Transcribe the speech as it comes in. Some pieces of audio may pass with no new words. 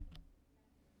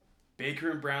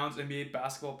Baker and Brown's NBA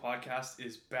basketball podcast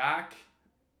is back.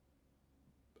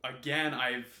 Again,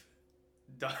 I've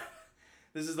done.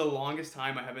 This is the longest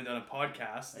time I haven't done a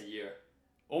podcast. A year.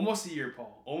 Almost a year,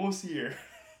 Paul. Almost a year.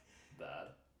 Bad.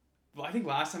 Well, I think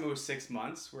last time it was 6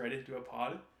 months where I didn't do a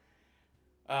pod.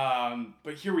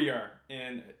 But here we are,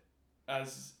 and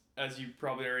as you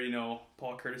probably already know,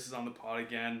 Paul Curtis is on the pod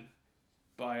again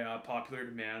by popular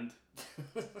demand.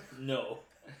 No,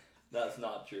 that's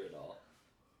not true at all.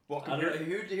 Welcome I don't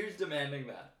here. know who's demanding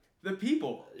that. The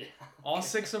people. Yeah. All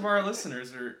 6 of our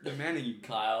listeners are demanding you.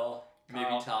 Kyle, maybe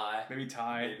Ty, maybe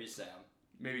Ty,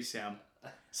 maybe Sam.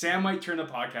 Sam might turn the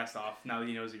podcast off now that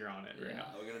he knows that you're on it right now.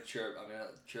 We're gonna chirp. I'm gonna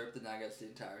chirp the Nuggets the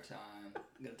entire time.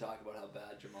 I'm gonna talk about how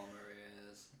bad Jamal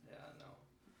Murray is. Yeah, no.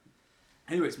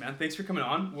 Anyways, man, thanks for coming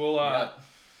on. We'll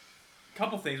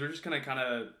couple things. We're just gonna kind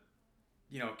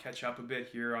of catch up a bit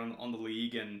here on the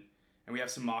league, and we have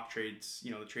some mock trades.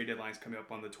 The trade deadline's coming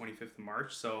up on the 25th of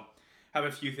March, so have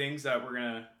a few things that we're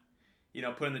gonna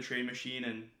put in the trade machine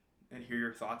and hear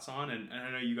your thoughts on. And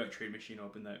I know you got Trade Machine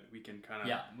open that we can kind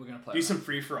of we're gonna play do some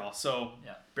free for all. So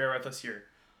bear with us here.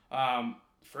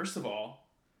 First of all,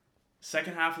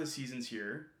 second half of the season's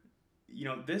here.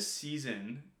 This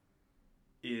season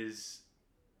is,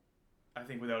 I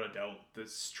think without a doubt, the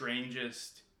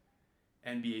strangest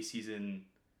NBA season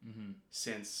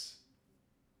since,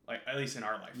 like, at least in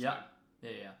our lifetime.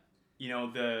 Yeah.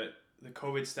 The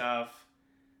COVID stuff,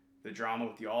 the drama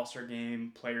with the All-Star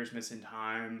game, players missing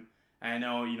time. And I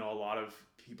know, a lot of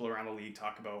people around the league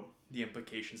talk about the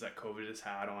implications that COVID has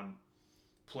had on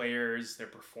players, their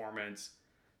performance,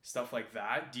 stuff like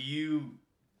that. Do you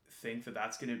think that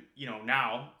that's going to,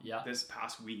 now, this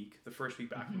past week, the first week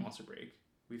back from All-Star break,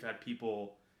 we've had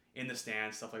people in the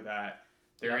stands, stuff like that.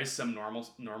 There is some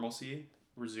normalcy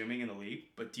resuming in the league,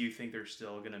 but do you think there's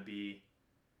still going to be,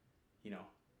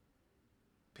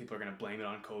 people are going to blame it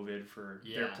on COVID for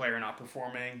their player not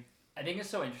performing? I think it's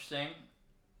so interesting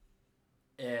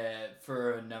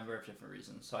for a number of different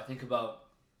reasons. So I think about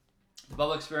the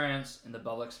bubble experience, and the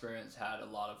bubble experience had a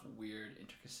lot of weird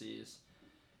intricacies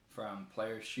from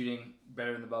players shooting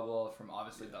better in the bubble, from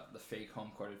obviously the fake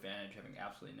home court advantage having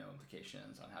absolutely no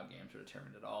implications on how games are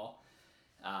determined at all,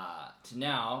 to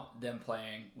now them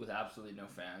playing with absolutely no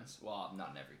fans. Well,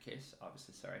 not in every case,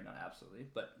 obviously, not absolutely,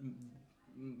 but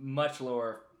much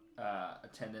lower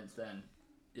attendance than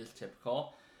is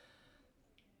typical.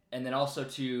 And then also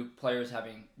to players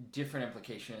having different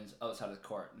implications outside of the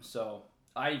court. And so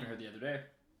I even heard the other day,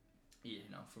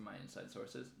 from my inside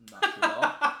sources, not true at all.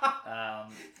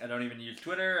 I don't even use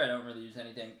Twitter. I don't really use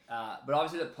anything. But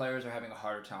obviously the players are having a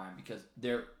harder time because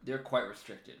they're quite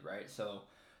restricted, right? So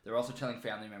they're also telling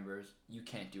family members, you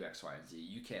can't do X, Y, and Z.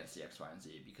 You can't see X, Y, and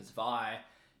Z. Because if I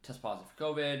test positive for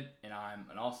COVID and I'm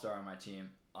an all-star on my team,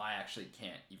 I actually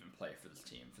can't even play for this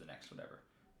team for the next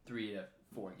 3 to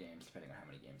 4 games, depending on how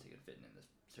many games they can fit in this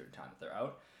certain time that they're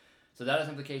out. So that has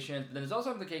implications. But then there's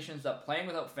also implications that playing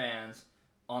without fans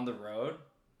on the road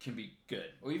can be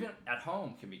good, or even at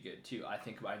home can be good too. I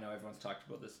know everyone's talked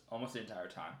about this almost the entire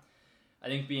time. I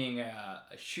think being a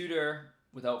shooter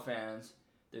without fans,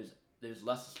 there's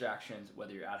less distractions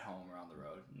whether you're at home or on the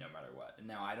road, no matter what. And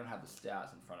now I don't have the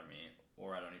stats in front of me,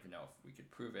 or I don't even know if we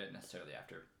could prove it necessarily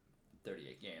after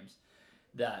 38 games,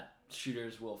 that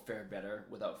shooters will fare better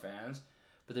without fans.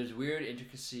 But there's weird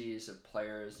intricacies of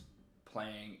players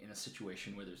playing in a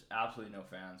situation where there's absolutely no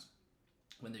fans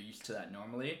when they're used to that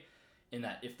normally, in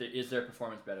that if is their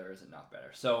performance better or is it not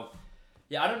better. So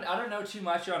I don't know too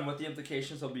much on what the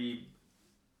implications will be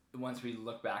once we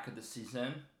look back at the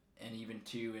season, and even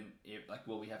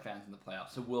will we have fans in the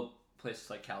playoffs? So will places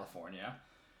like California,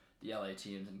 the LA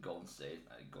teams, and Golden State.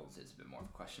 Golden State's a bit more of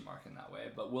a question mark in that way.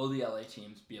 But will the LA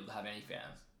teams be able to have any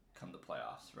fans come to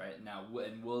playoffs, right? Now,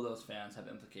 and will those fans have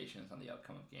implications on the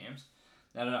outcome of games?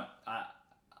 I don't know.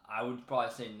 I would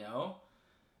probably say no.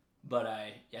 But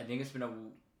I think it's been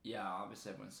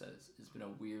obviously everyone says it's been a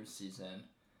weird season.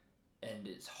 And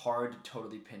it's hard to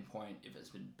totally pinpoint if it's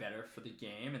been better for the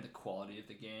game and the quality of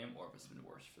the game, or if it's been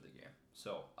worse for the game.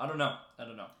 So, I don't know.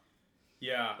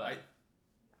 Yeah, but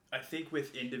I think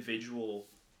with individual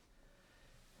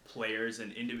players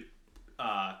and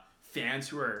fans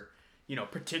who are,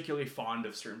 particularly fond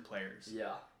of certain players.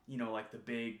 Yeah. Like the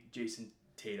big Jason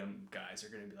Tatum guys are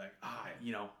going to be like,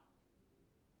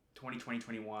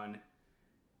 2020-21,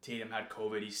 Tatum had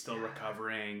COVID, he's still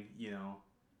recovering,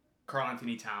 Karl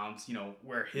Anthony Towns,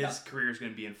 where his career is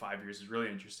going to be in 5 years is really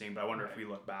interesting. But I wonder if we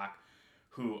look back,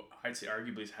 who I'd say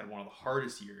arguably has had one of the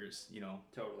hardest years,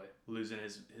 Totally. Losing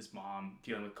his mom,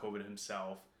 dealing with COVID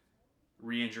himself,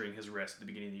 re-injuring his wrist at the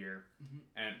beginning of the year,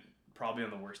 and probably on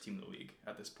the worst team in the league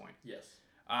at this point. Yes.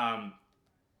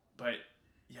 But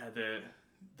yeah,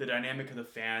 the dynamic of the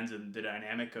fans and the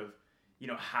dynamic of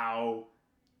how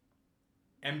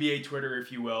NBA Twitter,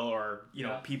 if you will, or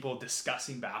people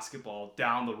discussing basketball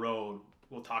down the road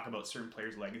will talk about certain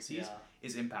players' legacies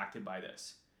is impacted by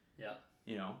this.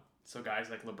 Yeah. So guys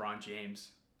like LeBron James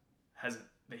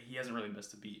he hasn't really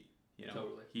missed a beat.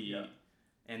 Totally.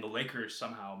 And the Lakers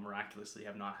somehow miraculously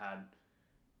have not had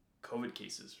COVID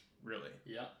cases really.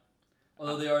 Yeah.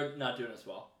 Although they are not doing as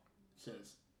well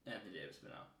since Anthony Davis has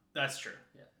been out. That's true.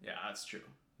 Yeah, that's true.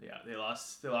 Yeah, they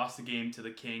lost the game to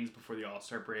the Kings before the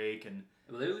All-Star break, and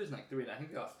well, they were losing like 3. I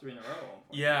think they lost 3 in a row at one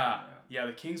point. Yeah.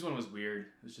 The Kings one was weird.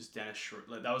 It was just Dennis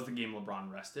Schroeder. That was the game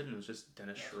LeBron rested, and it was just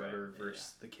Dennis Schroeder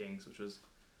versus the Kings, which was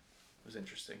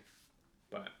interesting.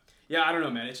 But yeah, I don't know,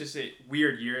 man. It's just a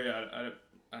weird year.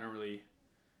 I don't really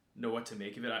know what to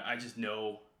make of it. I just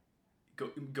know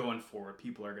going forward,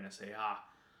 people are gonna say,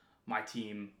 my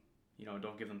team,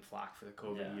 don't give them flack for the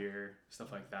COVID year,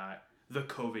 stuff like that. The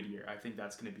COVID year, I think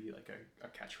that's going to be like a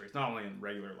catchphrase, not only in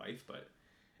regular life, but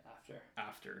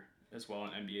after as well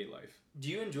in NBA life. Do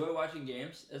you enjoy watching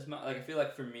games as much? Like, I feel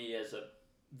like for me as a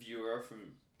viewer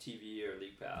from TV or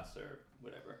League Pass or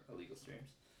whatever, illegal streams,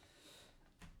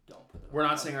 don't put it We're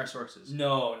not saying our sources.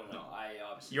 No. I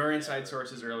obviously... Your inside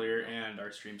sources earlier and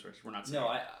our stream sources. We're not saying... No,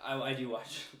 I do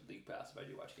watch League Pass if I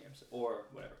do watch games or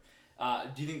whatever.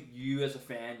 Do you think you as a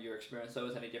fan, your experience though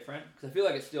is any different? Because I feel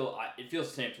like it feels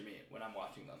the same to me when I'm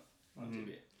watching them on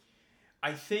TV.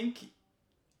 I think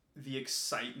the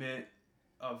excitement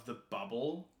of the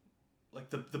bubble,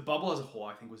 like the bubble as a whole,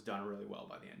 I think was done really well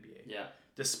by the NBA. Yeah.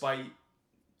 Despite,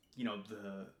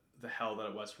 the hell that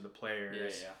it was for the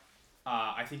players. Yeah.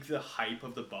 I think the hype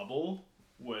of the bubble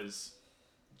was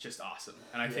just awesome.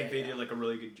 And I think they did like a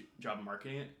really good job of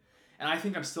marketing it. And I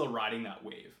think I'm still riding that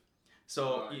wave.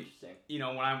 So, when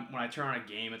I turn on a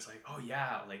game, it's like, oh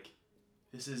yeah, like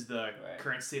this is the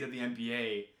current state of the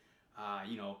NBA.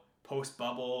 Post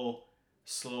bubble,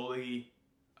 slowly,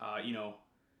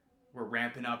 we're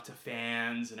ramping up to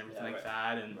fans and everything like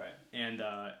that, and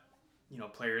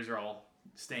players are all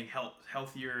staying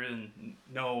healthier and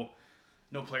no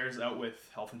players out with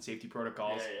health and safety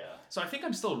protocols. Yeah. So I think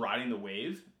I'm still riding the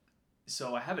wave.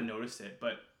 So I haven't noticed it,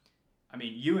 but. I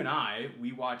mean, you and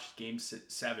we watched Game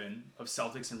 7 of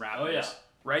Celtics and Raptors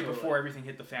before everything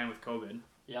hit the fan with COVID.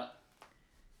 Yeah.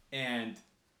 And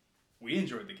we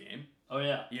enjoyed the game. Oh,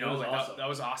 yeah. Awesome. That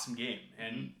was an awesome game.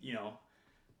 And,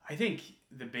 I think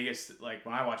the biggest, like,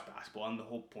 when I watch basketball, and the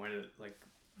whole point of, like,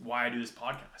 why I do this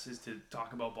podcast is to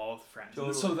talk about ball with friends.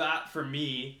 Totally. So that, for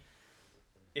me,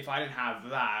 if I didn't have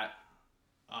that,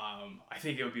 I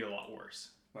think it would be a lot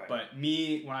worse. Right. But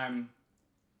me, when I'm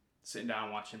sitting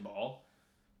down watching ball,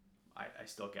 I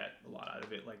still get a lot out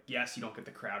of it. Like, yes, you don't get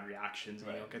the crowd reactions,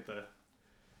 and you don't get the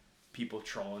people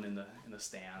trolling in the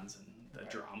stands and the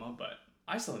drama, but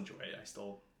I still enjoy it. I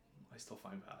still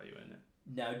find value in it.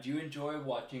 Now, do you enjoy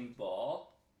watching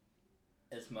ball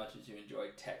as much as you enjoy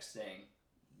texting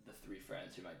the 3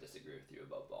 friends who might disagree with you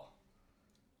about ball?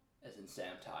 As in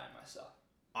Sam, Ty, and myself.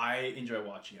 I enjoy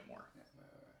watching it more. Yeah, right.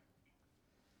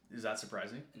 Is that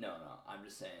surprising? No. I'm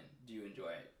just saying, do you enjoy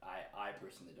it? I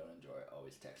personally don't enjoy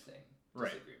always texting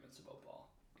disagreements about ball.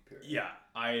 Period. Yeah,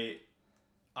 I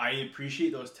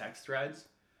appreciate those text threads,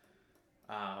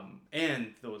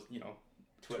 and those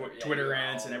Twitter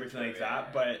rants and everything like that.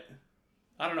 Yeah. But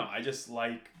I don't know. I just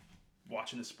like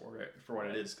watching the sport for what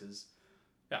it is because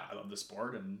I love the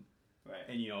sport and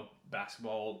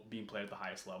basketball being played at the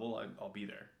highest level. I'll be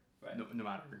there. Right. No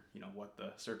matter what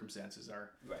the circumstances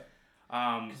are. Right.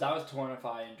 Because I was torn if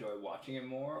I enjoy watching it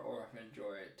more or if I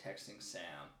enjoy texting Sam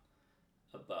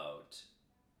about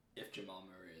if Jamal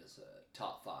Murray is a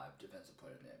top 5 defensive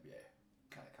player in the NBA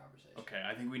kind of conversation. Okay,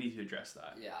 I think we need to address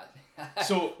that. Yeah.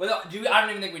 So, I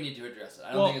don't even think we need to address it.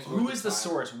 I don't think it's worth who is the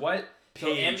source? What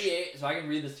page? So NBA. So I can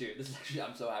read this to you. This is actually,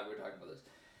 I'm so happy we're talking about this.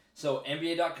 So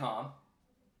NBA.com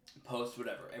posts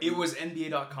whatever. It was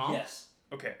NBA.com? Yes.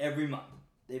 Okay. Every month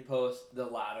they post the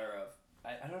ladder of.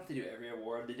 I don't know if they do every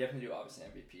award. They definitely do, obviously,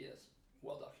 MVP is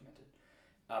well documented.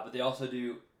 But they also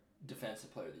do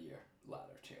Defensive Player of the Year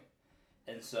ladder, too.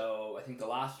 And so I think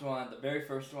the very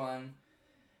first one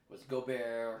was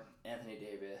Gobert, Anthony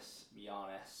Davis,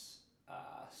 Giannis,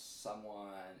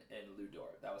 someone, and Lou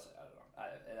Dort. That was, I don't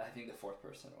know. And I think the 4th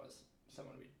person was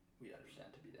someone we'd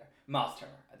understand to be there. Miles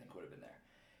Turner, I think, would have been there.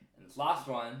 And this last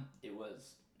one, it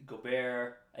was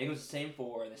Gobert. I think it was the same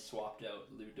 4, and they swapped out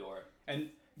Lou Dort. And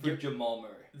for Jamal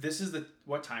Murray. This is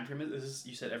what time frame is this?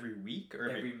 You said every week or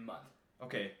every month?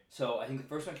 Okay. So I think the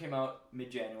first one came out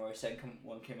mid-January. Second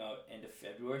one came out end of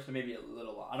February. So maybe a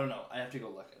little. I don't know. I have to go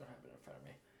look. I don't have it in front of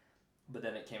me. but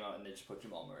then it came out and they just put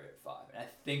Jamal Murray at 5. And I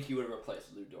think he would have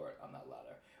replaced Lou Dort on that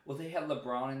ladder. Well, they had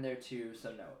LeBron in there too,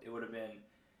 so no, it would have been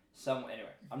anyway,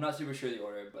 I'm not super sure the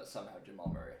order, but somehow Jamal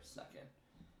Murray snuck in.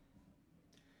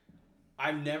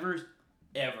 I've never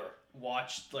ever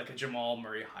watched like a Jamal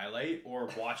Murray highlight or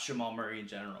watched Jamal Murray in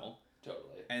general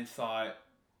Totally. and thought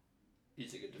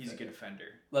He's a good defender.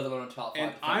 Let alone a top 5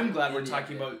 And I'm glad we're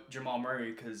talking about Jamal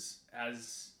Murray because,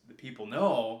 as the people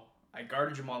know, I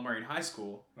guarded Jamal Murray in high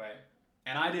school. Right.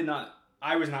 And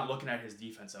I was not looking at his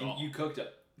defense at all. You cooked him.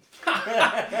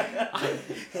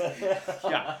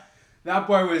 Yeah. That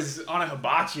boy was on a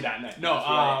hibachi that night. No,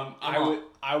 right.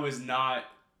 I was not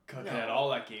cooking at all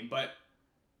that game. But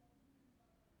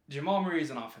Jamal Murray is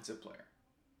an offensive player.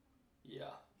 Yeah.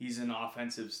 He's an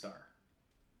offensive star.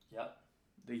 Yep.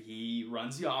 He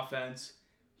runs the offense.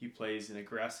 He plays an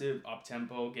aggressive,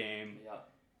 up-tempo game. Yep.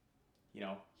 You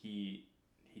know, he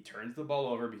turns the ball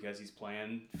over because he's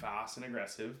playing fast and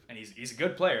aggressive. And he's a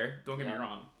good player. Don't get me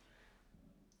wrong.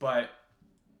 But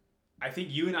I think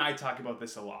you and I talk about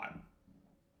this a lot.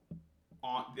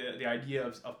 On the idea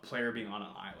of player being on an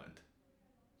island.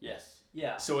 Yes.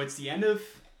 Yeah. So it's the end of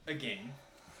a game,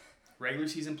 regular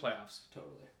season playoffs.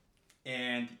 Totally.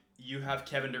 And you have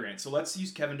Kevin Durant. So let's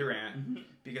use Kevin Durant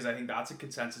because I think that's a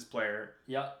consensus player.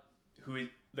 Yep.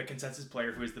 The consensus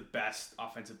player who is the best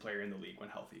offensive player in the league when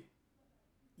healthy.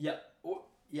 Yeah.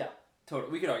 Yeah.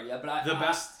 Totally. We could argue that, but the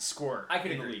best scorer. I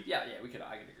could in agree. The league. Yeah. Yeah.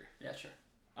 I could agree. Yeah. Sure.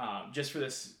 Just for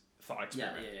this thought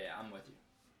experiment. Yeah. I'm with you.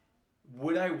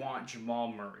 Would I want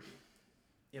Jamal Murray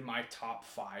in my top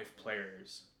 5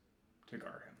 players to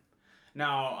guard him?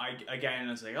 Now,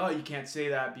 it's like, oh, you can't say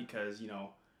that because, you know,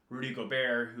 Rudy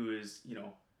Gobert, who is, you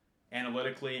know,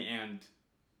 analytically and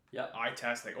eye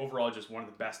test, like overall just one of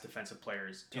the best defensive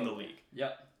players in the league.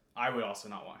 Yep. I would also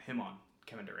not want him on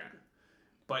Kevin Durant.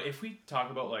 But if we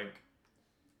talk about like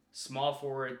small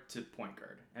forward to point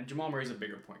guard, and Jamal Murray's a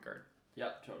bigger point guard.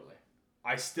 Yep, totally.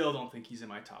 I still don't think he's in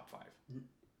my top 5.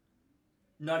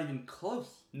 Not even close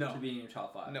to being in your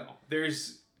top 5. No.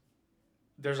 There's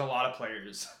a lot of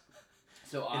players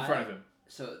in front of him.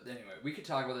 So anyway, we could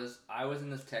talk about this. I was in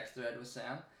this text thread with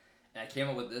Sam, and I came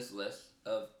up with this list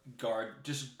of guard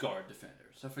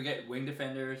defenders. So forget wing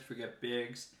defenders, forget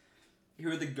bigs.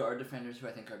 Here are the guard defenders who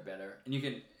I think are better. And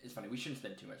it's funny, we shouldn't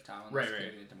spend too much time on this. Right.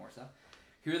 Get into more stuff.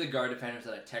 Here are the guard defenders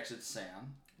that I texted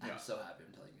Sam. I'm so happy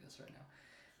I'm telling you this right now.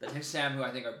 That texted Sam who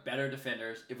I think are better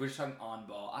defenders. If we're just talking on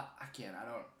ball,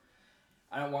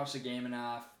 I don't watch the game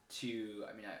enough to.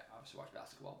 I mean, I obviously watch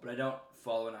basketball, but I don't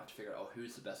follow enough to figure out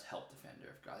who's the best help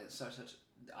defender. God, it's it's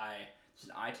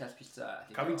an eye test piece. I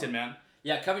think Covington, man.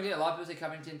 Yeah, Covington. A lot of people say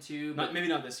Covington too. Maybe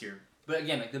not this year. But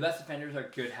again, like the best defenders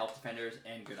are good help defenders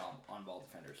and good on ball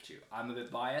defenders too. I'm a bit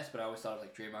biased, but I always thought of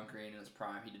like Draymond Green in his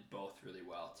prime. He did both really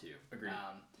well too.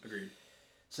 Agreed.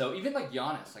 So even like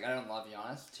Giannis, like I don't love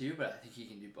Giannis too, but I think he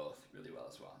can do both really well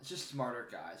as well. It's just smarter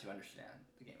guys who understand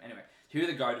the game. Anyway, here are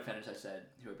the guard defenders I said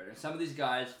who are better. And some of these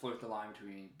guys flirt the line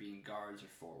between being guards or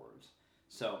forwards.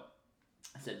 So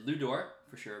I said Lou Dort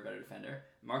for sure a better defender.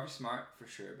 Marcus Smart for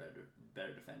sure a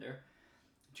better defender.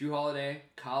 Drew Holiday,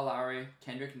 Kyle Lowry, not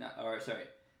Kendrick. Sorry,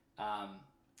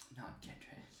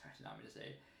 not me to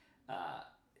say.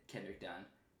 Kendrick Dunn.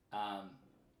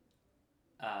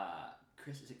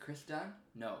 Chris Dunn?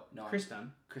 No. Chris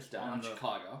Dunn. Chris Dunn on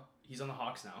Chicago. He's on the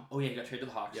Hawks now. Oh yeah, he got traded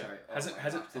to the Hawks. Yeah.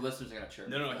 Sorry. The listeners are gonna chirp.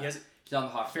 No, he hasn't. He's on the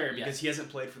Hawks. Fair, because he hasn't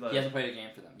played for the. He hasn't played a game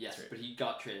for them. Yes, right. But he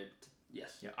got traded.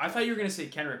 Yes. Yeah, I thought you were gonna say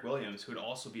Kendrick Williams, who would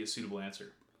also be a suitable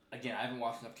answer. Again, I haven't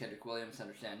watched enough Kendrick Williams to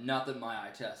understand. Not that my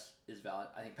eye test is valid.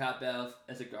 I think Pat Bev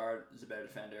as a guard is a better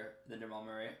defender than Jamal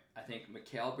Murray. I think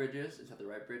Mikal Bridges is that the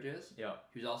right Bridges. Yeah.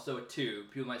 Who's also a 2.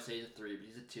 People might say he's a 3, but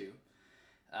he's a 2.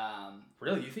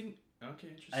 Really? You think? Okay,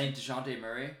 interesting. I think DeJounte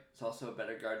Murray is also a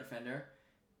better guard defender.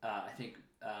 I think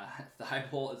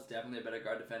Thibault is definitely a better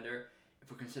guard defender.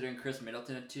 If we're considering Chris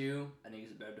Middleton a 2, I think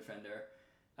he's a better defender.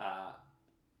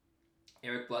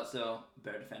 Eric Bledsoe,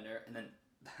 better defender. And then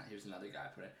here's another guy I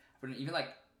put in even like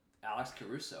Alex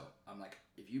Caruso. I'm like,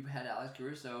 if you had Alex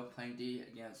Caruso playing D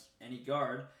against any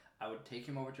guard, I would take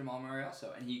him over Jamal Murray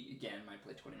also. And he, again, might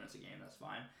play 20 minutes a game. That's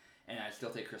fine. And I'd still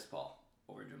take Chris Paul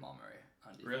over Jamal Murray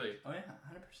on defense. Really? Oh,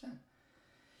 yeah, 100%.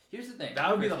 Here's the thing.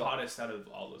 That would be the hottest out of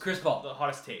all those. Chris Paul. The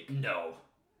hottest take. No.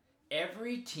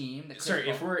 Every team that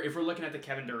if we're looking at the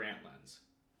Kevin Durant lens.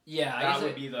 Yeah, that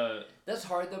would be the. That's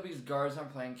hard though because guards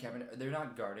aren't playing Kevin. They're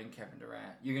not guarding Kevin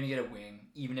Durant. You're gonna get a wing,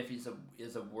 even if he's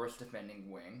a worse defending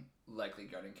wing, likely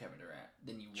guarding Kevin Durant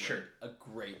than you would a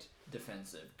great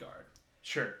defensive guard.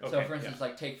 Sure. Okay. So for instance,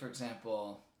 like take for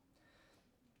example,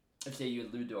 if say you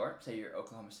had Lou Dort, say you're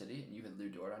Oklahoma City and you had Lou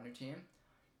Dort on your team,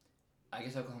 I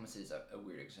guess Oklahoma City is a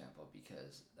weird example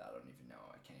because I don't even know.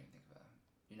 I can't even think of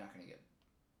you're not going to get.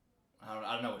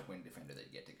 I don't know which wing defender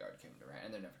they'd get to guard Kevin Durant,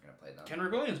 and they're never going to play them.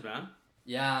 Kendrick Williams, man.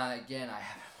 Yeah, again, I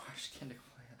haven't watched Kendrick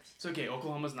Williams. It's okay.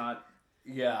 Oklahoma's not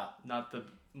the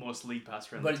most league pass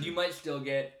friendly. But you might still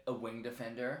get a wing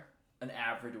defender, an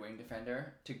average wing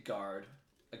defender, to guard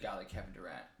a guy like Kevin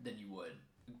Durant than you would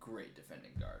a great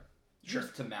defending guard. Sure.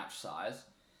 Just to match size.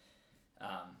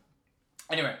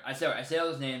 Anyway, I say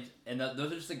all those names, and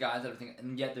those are just the guys that I'm thinking.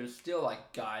 And yet there's still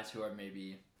like guys who are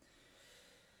maybe.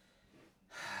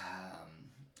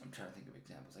 I'm trying to think of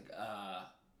examples like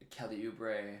Kelly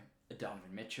Oubre,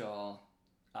 Donovan Mitchell,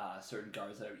 certain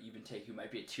guards that I would even take who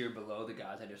might be a tier below the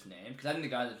guys I just named, because I think the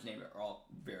guys I just named are all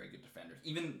very good defenders.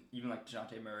 Even like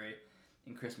DeJounte Murray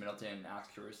and Chris Middleton and Alex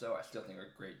Caruso, I still think are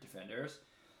great defenders.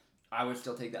 I would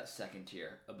still take that second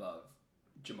tier above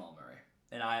Jamal Murray,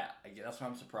 and I that's why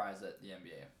I'm surprised that the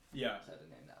NBA decided to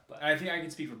name that. But I think I can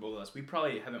speak for both of us. We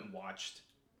probably haven't watched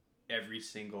every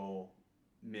single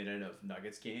minute of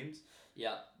Nuggets games.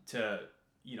 Yeah. To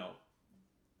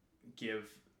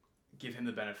give him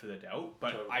the benefit of the doubt,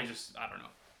 but totally. I don't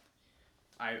know.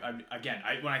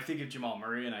 I when I think of Jamal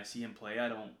Murray and I see him play,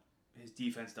 his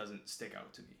defense doesn't stick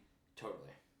out to me.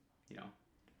 Totally.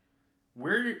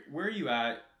 Where are you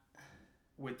at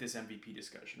with this MVP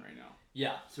discussion right now?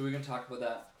 Yeah, so we're gonna talk about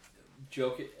that.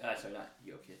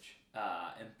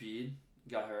 Embiid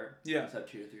got hurt. Yeah. He's out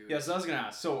 2 to 3 weeks. Yeah, so I was gonna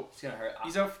ask. So he's gonna hurt.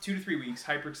 He's out for 2 to 3 weeks.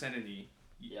 Hyperextended knee.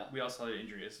 Yeah. We all saw the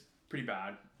injury is pretty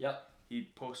bad. Yep. He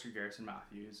posted Garrison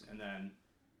Matthews, and then,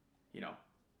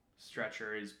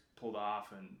 stretcher is pulled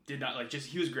off and did not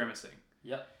he was grimacing.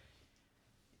 Yep.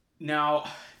 Now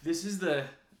this is the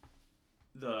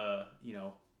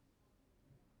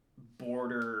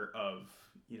border of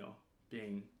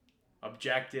being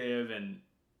objective and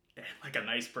like a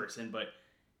nice person, but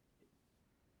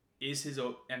is his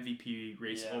MVP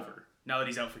race over now that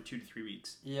he's out for 2 to 3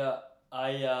 weeks? Yeah,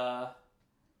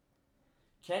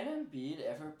 can Embiid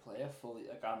ever play a fully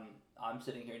I'm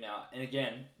sitting here now, and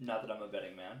again, not that I'm a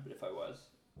betting man, but if I was,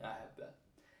 I have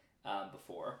bet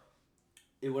before.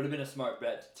 It would have been a smart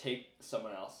bet to take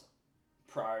someone else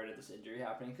prior to this injury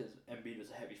happening, because Embiid was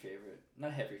a heavy favorite.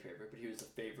 Not heavy favorite, but he was a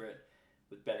favorite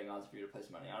with betting odds if you were to place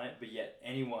money on it. But yet,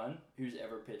 anyone who's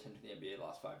ever paid attention to the NBA the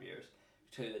last 5 years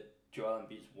will tell you that Joel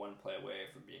Embiid's one play away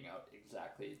from being out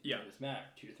exactly in this manner.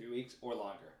 2 to 3 weeks or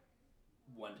longer.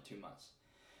 1 to 2 months.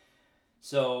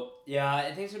 So, yeah,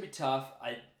 I think it's going to be tough.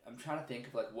 I'm trying to think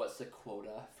of, what's the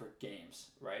quota for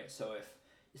games, right? So if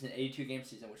it's an 82-game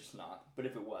season, which it's not, but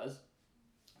if it was,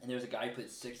 and there's a guy who played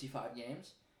 65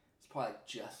 games, it's probably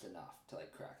just enough to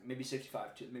crack. Maybe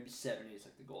 65 to maybe 70 is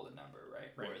the golden number, right?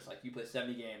 Whereas you play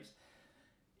 70 games,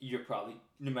 you're probably,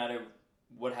 no matter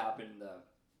what happened in the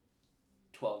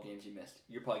 12 games you missed,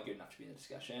 you're probably good enough to be in the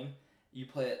discussion. You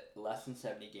play it less than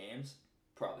 70 games,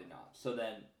 probably not. So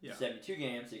then 72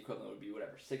 games, the equivalent would be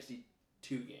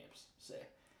 62 games, say.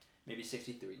 Maybe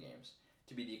 63 games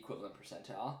to be the equivalent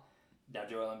percentile. Now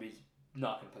Joel Embiid's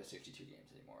not going to play 62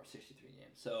 games anymore, 63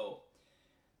 games. So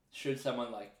should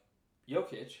someone like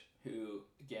Jokic, who,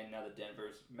 again, now that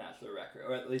Denver's matched their record,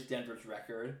 or at least Denver's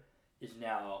record is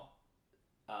now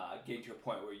getting to a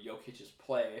point where Jokic's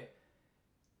play,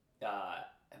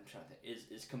 I'm trying to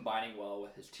think, is combining well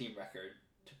with his team record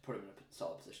to put him in a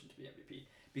solid position to be MVP.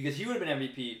 Because he would have been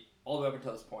MVP all the way up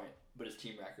until this point, but his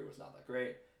team record was not that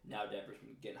great. Now Denver's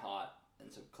been getting hot,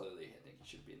 and so clearly I think he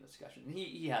should be in the discussion. And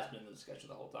he has been in the discussion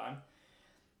the whole time.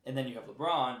 And then you have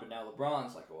LeBron, but now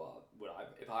LeBron's well,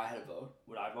 if I had a vote,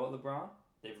 would I vote LeBron?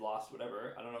 They've lost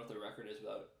whatever. I don't know what their record is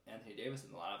without Anthony Davis in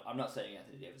the lineup. I'm not saying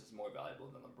Anthony Davis is more valuable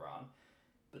than LeBron,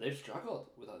 but they've struggled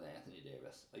without Anthony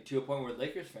Davis. To a point where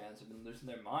Lakers fans have been losing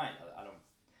their mind. I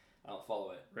don't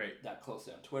follow it that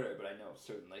closely on Twitter, but I know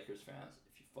certain Lakers fans,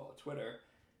 if you follow Twitter,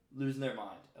 losing their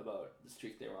mind about the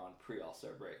streak they were on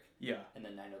pre-All-Star break. Yeah. And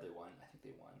then I know they won. I think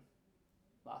they won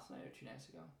last night or 2 nights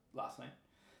ago. Last night.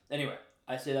 Anyway,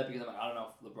 I say that because I don't know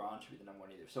if LeBron should be the number one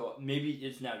either. So maybe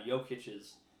it's now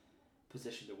Jokic's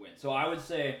position to win. So I would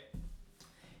say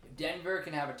if Denver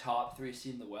can have a top 3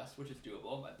 seed in the West, which is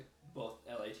doable, but both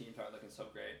LA teams aren't looking so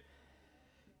great,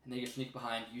 and they can sneak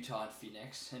behind Utah and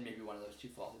Phoenix, and maybe one of those two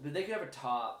falls. But they could have a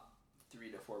top 3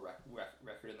 to 4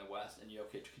 record in the West, and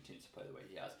Jokic continues to play the way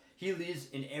he has. He leads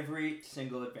in every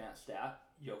single advanced stat.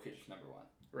 Jokic is number 1.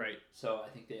 Right. So I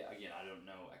think I don't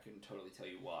know. I couldn't totally tell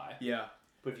you why. Yeah.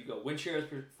 But if you go win shares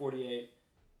per 48,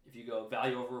 if you go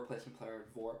value over replacement player,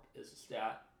 VORP is a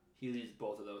stat. He leads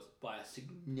both of those by a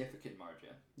significant margin.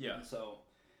 Yeah. And so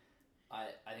I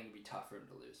think it'd be tough for him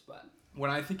to lose. But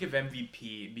when I think of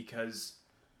MVP, because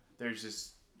there's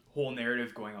this whole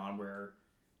narrative going on where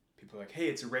people are like, hey,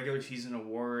 it's a regular season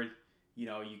award. You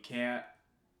know, you can't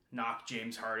knock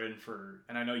James Harden for,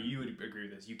 and I know you would agree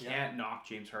with this, you can't knock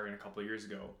James Harden a couple of years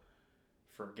ago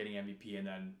for getting MVP and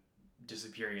then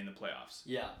disappearing in the playoffs.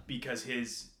 Yeah. Because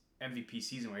his MVP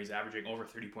season where he's averaging over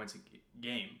 30 points a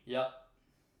game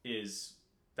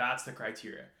that's the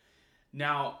criteria.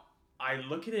 Now, I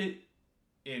look at it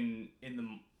in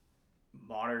the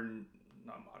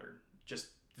just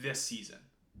this season.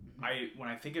 When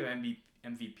I think of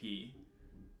MVP,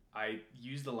 I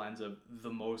use the lens of the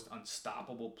most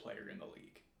unstoppable player in the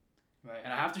league. Right.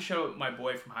 And I have to shout out my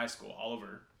boy from high school,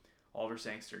 Oliver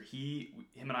Sangster. Him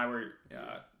and I were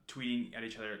tweeting at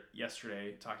each other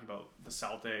yesterday, talking about the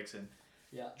Celtics and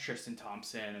Tristan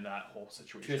Thompson and that whole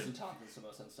situation. Tristan Thompson's the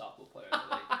most unstoppable player in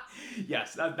the league.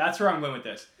 Yes, that's where I'm going with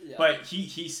this. Yeah. But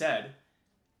he said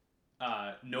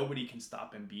nobody can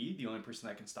stop Embiid. The only person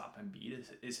that can stop Embiid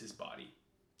is his body.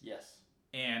 Yes.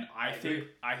 And I think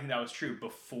that was true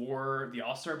before the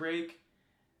All-Star break,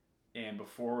 and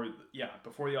before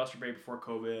the All-Star break, before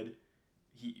COVID,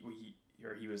 he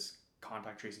was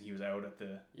contact tracing. He was out at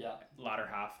the latter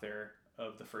half there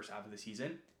of the first half of the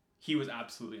season. He was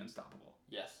absolutely unstoppable.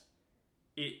 Yes.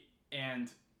 And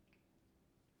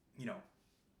you know,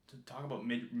 to talk about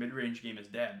mid-range game is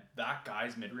dead. That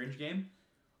guy's mid-range game,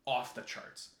 off the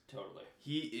charts. Totally.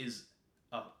 He is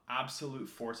an absolute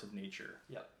force of nature.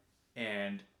 Yep.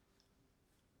 And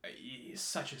he's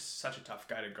such a tough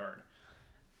guy to guard.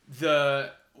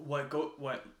 What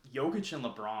Jokic and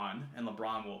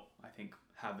LeBron will, I think,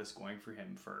 have this going for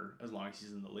him for as long as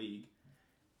he's in the league,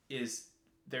 is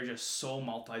they're just so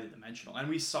multi-dimensional. And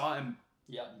we saw him,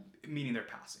 meaning their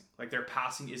passing. Like, their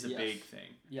passing is a big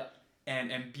thing. Yeah.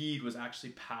 And Embiid was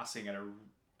actually passing in a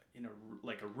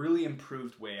really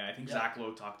improved way. I think Zach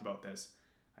Lowe talked about this.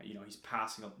 He's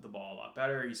passing the ball a lot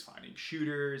better. He's finding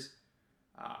shooters.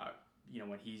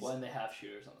 When they have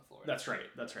shooters on the floor. That's right.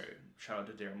 Shout out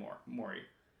to Daryl Morey.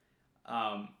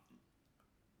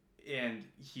 And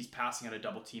he's passing out of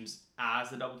double teams as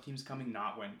the double team's coming,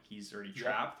 not when he's already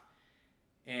trapped.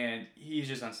 And he's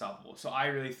just unstoppable. So I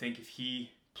really think if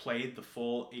he played the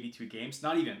full 82 games,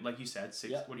 not even, like you said,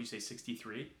 what do you say,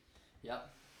 63? Yeah.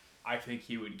 I think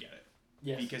he would get it.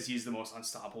 Yes. Because he's the most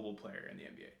unstoppable player in the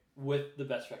NBA. With the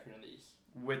best record in the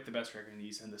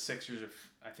East. And the Sixers have,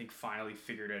 I think, finally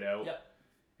figured it out. Yep.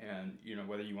 And,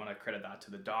 whether you want to credit that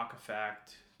to the Doc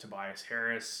effect, Tobias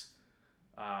Harris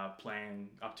playing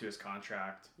up to his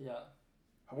contract. Yeah.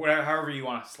 However you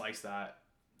want to slice that,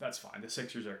 that's fine. The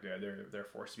Sixers are good. They're a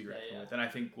force to be reckoned with. And I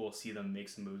think we'll see them make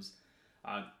some moves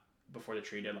before the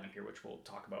trade deadline here, which we'll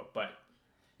talk about. But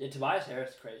yeah, Tobias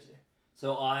Harris is crazy.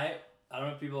 So I don't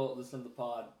know if people listen to the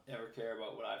pod ever care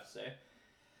about what I have to say,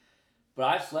 but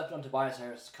I've slept on Tobias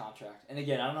Harris' contract. And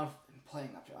again, I don't know if I'm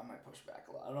playing up to, I might push back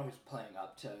a lot. I don't know if he's playing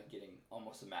up to getting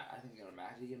almost a max. I think he got a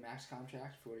max. Did he get a max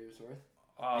contract for what he was worth?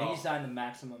 I think he signed the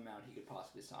maximum amount he could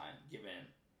possibly sign, given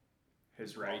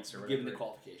his rights or whatever. Given the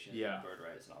qualifications, bird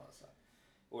rights and all that stuff,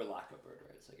 or lack of bird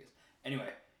rights, I guess. Anyway,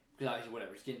 because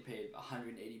whatever, he's getting paid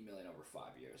 $180 million over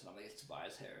 5 years, and I'm like, it's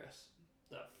Tobias Harris,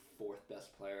 the fourth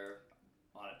best player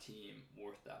on a team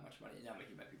worth that much money. Now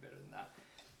he might be better than that,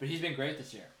 but he's been great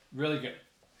this year, really good,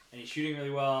 and he's shooting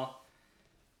really well.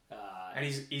 And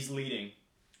he's leading,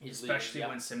 especially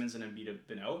when Simmons and Embiid have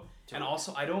been out. Totally. And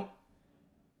also,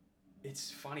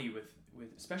 it's funny with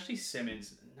especially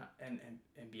Simmons and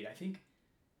Embiid. I think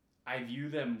I view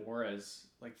them more as,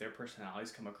 like, their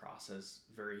personalities come across as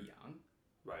very young.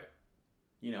 Right.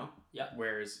 Yeah.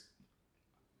 Whereas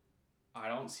I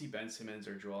don't see Ben Simmons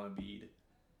or Joel Embiid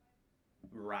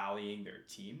rallying their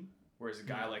team. Whereas a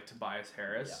guy like Tobias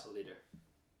Harris, a leader.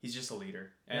 He's just a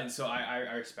leader. And so I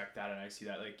respect that, and I see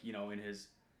that, like, in his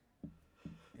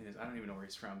I don't even know where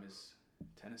he's from. Is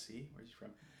Tennessee? Where's he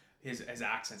from? His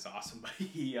accent's awesome, but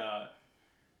he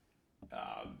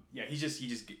just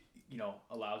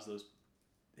allows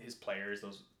his players,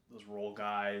 those role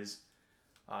guys,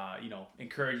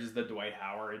 encourages the Dwight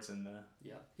Howards and the...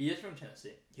 Yeah. He is from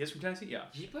Tennessee. He is from Tennessee? Yeah.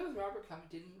 Did he play with Robert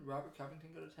Covington? Didn't Robert Covington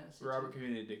go to Tennessee? Robert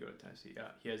Covington did go to Tennessee, yeah.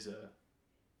 He has a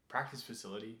practice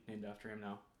facility named after him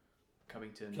now.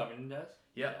 Covington does?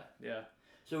 Yeah.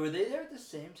 So were they there at the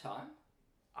same time?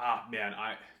 Man,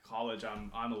 college,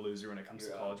 I'm a loser when it comes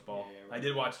to college ball. Yeah, right. I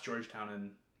did watch Georgetown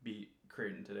and beat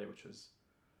Creighton today, which was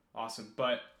awesome.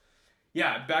 But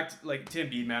yeah, back to Tim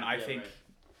Embiid, man. I think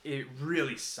it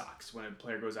really sucks when a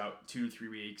player goes out 2 to 3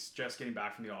 weeks, just getting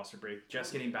back from the All-Star break,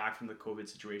 just getting back from the COVID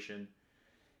situation,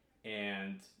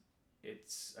 and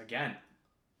it's, again,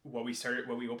 what we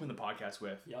opened the podcast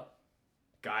with. Yep.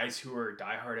 Guys who are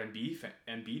diehard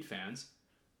Embiid fans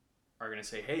are gonna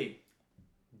say, hey,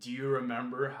 do you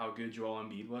remember how good Joel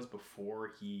Embiid was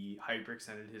before he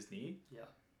hyperextended his knee? Yeah.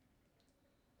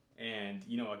 And,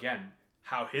 again,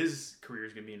 how his career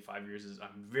is going to be in 5 years is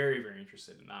I'm very, very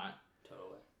interested in that.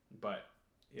 Totally. But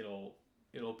it'll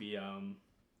be,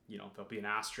 there'll be an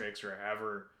asterisk or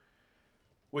however,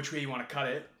 which way you want to cut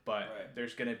it. But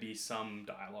there's going to be some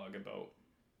dialogue about,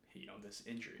 this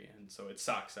injury. And so it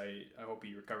sucks. I hope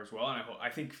he recovers well. And I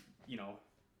think,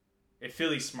 if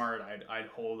Philly's smart, I'd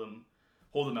hold him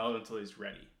out until he's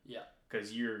ready. Yeah.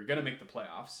 Because you're going to make the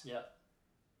playoffs. Yeah.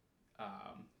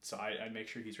 So I'd make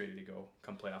sure he's ready to go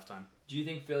come playoff time. Do you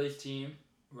think Philly's team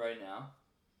right now,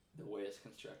 the way it's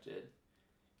constructed,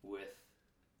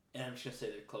 and I'm just going to say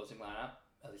their closing lineup,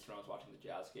 at least when I was watching the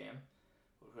Jazz game,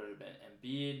 would have been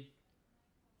Embiid,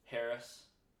 Harris,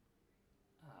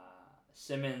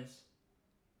 Simmons,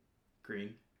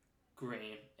 Green,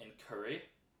 and Curry.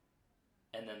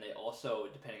 And then they also,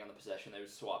 depending on the possession, they would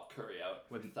swap Curry out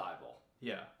with Thibault.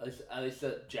 Yeah. At least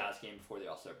the Jazz game before the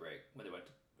All-Star break, when they went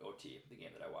to OT, the game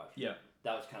that I watched. Yeah.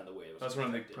 That was kind of the way it was. That was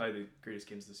one of probably the greatest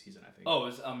games of the season, I think. Oh, it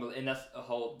was unbelievable. And that's a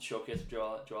whole showcase of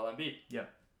Joel Embiid. Yeah.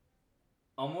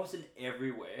 Almost in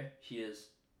every way, he is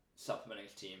supplementing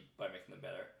his team by making them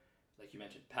better. Like you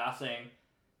mentioned, passing,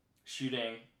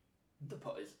 shooting,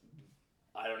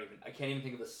 I can't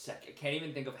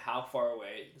even think of how far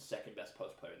away the second best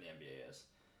post player in the NBA is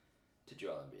to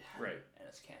Joel Embiid. Right.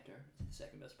 Enes Kanter is the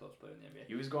second best post player in the NBA.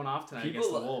 He was going off tonight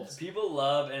against the Wolves. People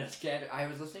love Enes Kanter. I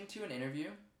was listening to an interview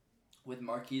with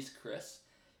Marquise Chris,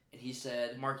 and he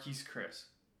said... Marquise Chris.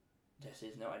 Did I say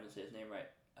his name? I didn't say his name right.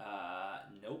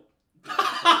 Nope.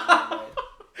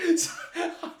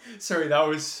 Sorry, that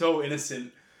was so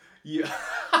innocent. Yeah.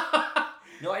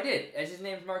 No, I did. As his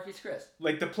name's Marquise Chris.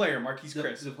 Like the player, Marquise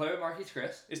Chris. The player, Marquise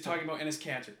Chris. Is talking about Enes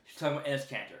Kanter. He's talking about Enes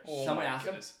Kanter. Oh, someone asked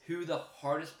him who the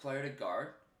hardest player to guard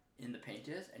in the paint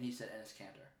is, and he said Enes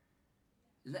Kanter.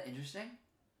 Isn't that interesting?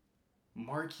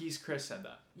 Marquise Chris said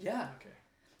that. Yeah. Okay.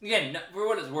 Again, for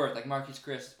what it's worth, like Marquise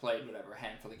Chris has played a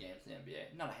handful of games in the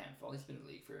NBA. Not a handful. He's been in the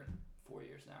league for 4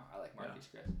 years now. I like Marquise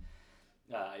Chris.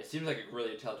 He seems like a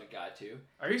really intelligent guy too.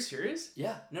 Are you serious?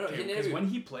 Yeah. No. Because when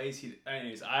he plays,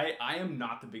 anyways, I am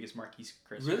not the biggest Marquise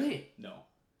Chris. Really? Fan. No.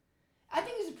 I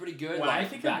think he's a pretty good. When I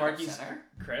think of Marquise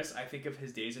Chris, I think of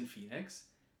his days in Phoenix,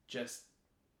 just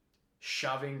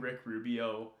shoving Rick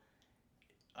Rubio.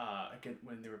 Again,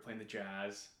 when they were playing the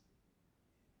Jazz.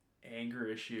 Anger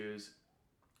issues.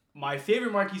 My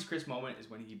favorite Marquise Chris moment is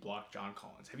when he blocked John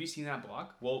Collins. Have you seen that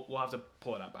block? We'll have to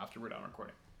pull it up after we're done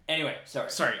recording. Anyway,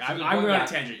 sorry. I'm going on a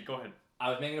tangent. Go ahead. I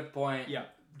was making a point. Yeah.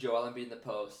 Joel Embiid in the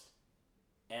post.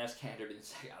 Enes Kanter being the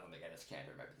second. I don't think Enes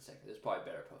Kanter might be the second. There's probably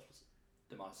better posts.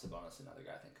 Domantas Sabonis, another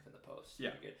guy I think of in the post. Yeah.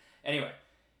 Good. Anyway,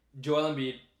 Joel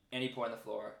Embiid, any point on the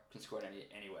floor, can score in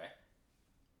any way.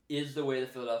 Is the way the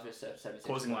Philadelphia 76ers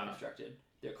are constructed,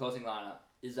 their closing lineup,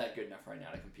 is that good enough right now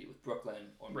to compete with Brooklyn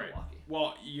or Milwaukee?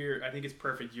 Well, I think it's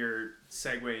perfect. You're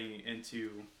segueing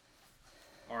into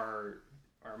our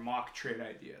mock trade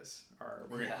ideas.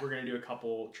 We're gonna do a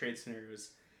couple trade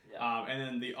scenarios, and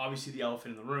then obviously the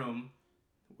elephant in the room,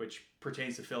 which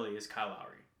pertains to Philly, is Kyle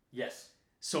Lowry. Yes.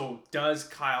 So does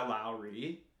Kyle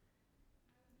Lowry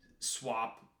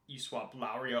swap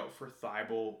Lowry out for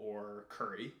Thibault or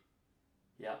Curry?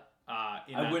 Yeah.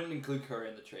 I wouldn't include Curry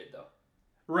in the trade though.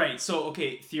 Right. So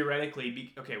okay,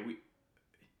 theoretically,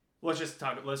 let's just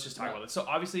talk about this. So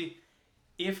obviously,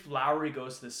 if Lowry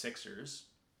goes to the Sixers,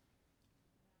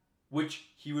 which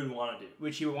he would want to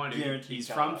do, he's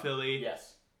from Philly.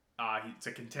 Yes. He's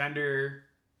a contender.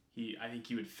 I think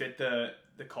he would fit the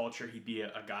culture. He'd be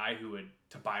a guy who would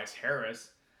Tobias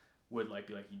Harris would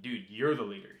be like, dude, you're the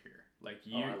leader here. Like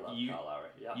I love Kyle Lowry.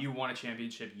 Yeah. You won a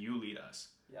championship. You lead us.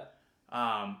 Yeah.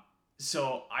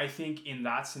 So I think in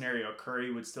that scenario,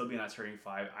 Curry would still be in that starting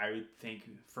five. I would think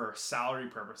for salary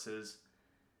purposes,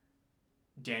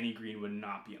 Danny Green would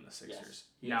not be on the Sixers.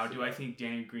 Yes, now, do I think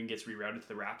Danny Green gets rerouted to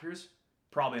the Raptors?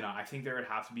 Probably not. I think there would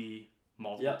have to be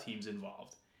multiple teams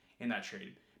involved in that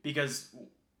trade. Because,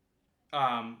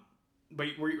 but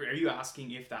are you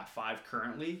asking if that five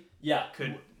currently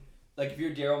could... Like if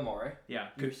you're Daryl Morey,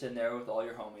 you're sitting there with all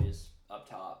your homies up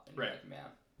top, and you're right. like, man,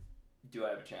 do I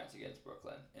have a chance against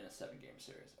Brooklyn in a 7-game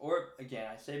series? Or, again,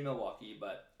 I say Milwaukee,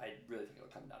 but I really think it'll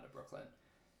come down to Brooklyn.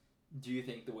 Do you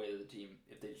think the way that the team,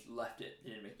 if they just left it, they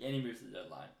didn't make any moves at the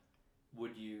deadline,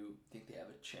 would you think they have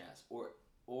a chance?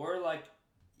 Or like,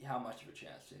 how much of a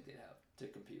chance do you think they'd have to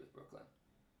compete with Brooklyn?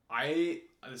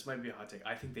 This might be a hot take.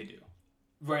 I think they do.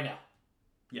 Right now.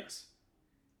 Yes.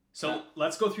 So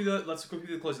let's go through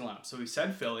the closing lineup. So we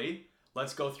said Philly.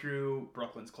 Let's go through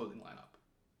Brooklyn's closing lineup.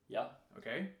 Yeah.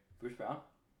 Okay. Bruce Brown.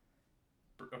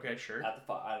 Okay, sure. At the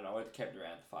 5, I don't know, with Kevin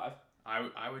Durant at the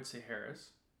 5. I would say Harris.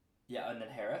 Yeah, and then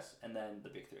Harris, and then the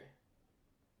big 3.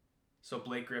 So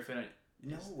Blake Griffin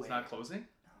No is way. not closing?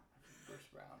 No, Bruce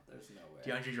Brown. There's no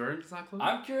way. DeAndre Jordan's not closing?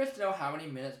 I'm curious to know how many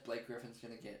minutes Blake Griffin's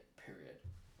going to get, period.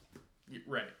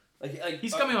 Right. Like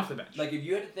He's coming off the bench. Like, if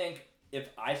you had to think, if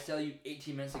I sell you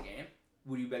 18 minutes a game,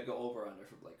 would you bet go over or under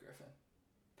for Blake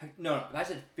Griffin? No. If I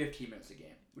said 15 minutes a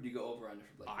game, would you go over or under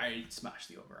for Blake Griffin? I'd smash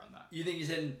the over on that. You think he's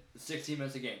hitting 16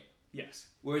 minutes a game? Yes.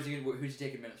 Who's he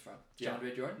taking minutes from?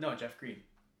 DeAndre Jordan? No, Jeff Green.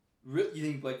 Really? You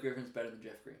think Blake Griffin's better than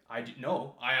Jeff Green?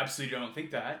 No, I absolutely don't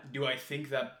think that. Do I think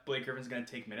that Blake Griffin's going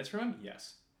to take minutes from him?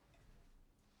 Yes.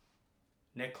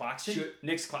 Nick Claxton?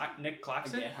 Nick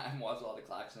Claxton? Again, I haven't watched a lot of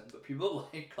Claxton, but people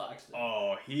like Claxton.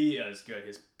 Oh, he is good.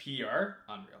 His PR,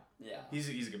 unreal. Yeah. He's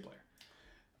a good player.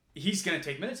 He's going to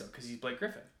take minutes, though, because he's Blake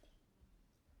Griffin.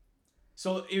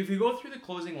 So if we go through the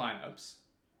closing lineups,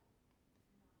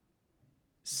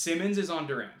 Simmons is on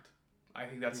Durant. I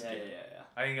think that's a given. Yeah.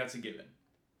 I think that's a given.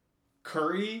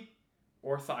 Curry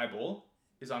or Thibault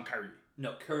is on Kyrie.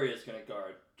 No, Curry is going to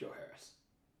guard Joe Harris.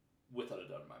 Without a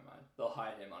doubt in my mind. They'll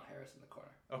hide him on Harris in the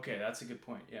corner. Okay, that's a good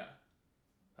point. Yeah.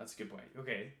 That's a good point.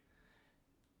 Okay.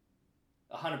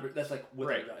 100%. That's like without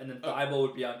Right. a doubt. And then Thibault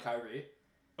would be on Kyrie.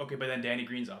 Okay, but then Danny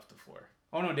Green's off the floor.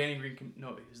 Oh, no, Danny Green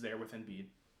is there with Embiid.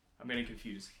 I'm getting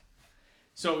confused.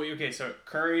 So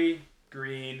Curry,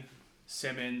 Green,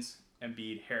 Simmons,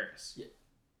 Embiid, Harris.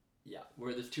 Yeah,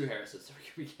 where there's 2 Harrises, so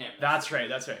we can't. That's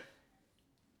right.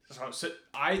 So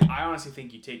I honestly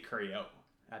think you take Curry out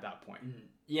at that point. Mm-hmm.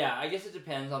 Yeah, I guess it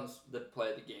depends on the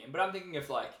play of the game. But I'm thinking if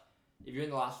you're in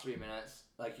the last 3 minutes,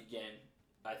 again,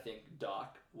 I think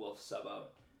Doc will sub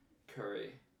out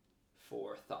Curry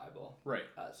for Thibault. Right.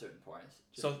 At certain points.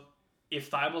 So if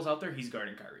Thibault's out there, he's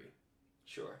guarding Kyrie.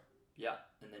 Sure. Yeah,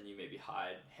 and then you maybe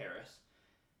hide Harris.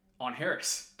 On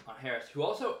Harris, who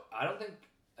also, I don't think,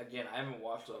 again, I haven't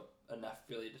watched enough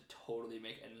really to totally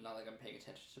make, and not like I'm paying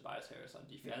attention to Tobias Harris on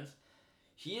defense.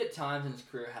 Yeah. He at times in his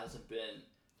career hasn't been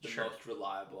the most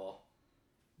reliable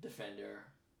defender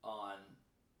on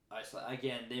isolation.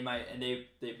 Again, they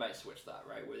might switch that,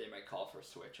 right? Where they might call for a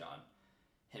switch on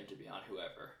him to be on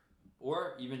whoever.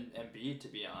 Or even Embiid to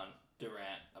be on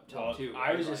Durant up top too.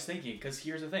 I was just thinking, because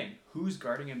here's the thing. Who's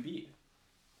guarding Embiid?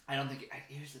 I don't think,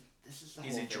 this is the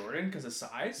Is it Jordan because of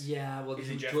size? Yeah, well, is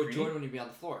it Jeff Jordan Green? when he'd be on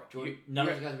the floor. None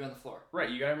of the guys would be on the floor. Right,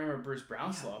 you gotta remember Bruce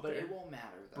Brown's still up but there. it won't matter,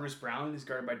 though. Bruce Brown is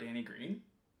guarded by Danny Green.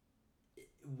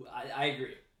 I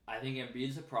agree. I think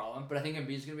Embiid's a problem, but I think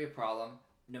Embiid's going to be a problem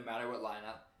no matter what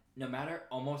lineup, no matter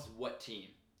almost what team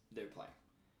they're playing.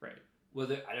 Right.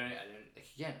 Whether again,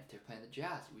 if they're playing the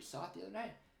Jazz, we saw it the other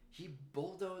night. He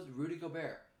bulldozed Rudy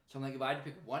Gobert. So I'm like, if I had to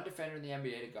pick one defender in the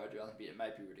NBA to guard Joel Embiid, it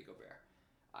might be Rudy Gobert.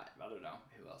 I don't know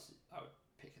who else I would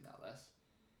pick in that list.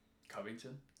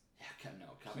 Covington. Yeah, no,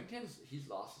 he's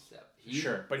lost a step.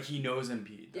 Sure, but he knows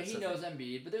Embiid. Yeah, he knows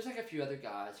Embiid, but there's a few other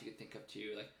guys you could think of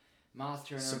too, like Miles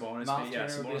Turner.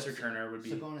 Sabonis or Turner would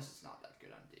be. Sabonis is not that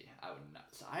good on D. I would not.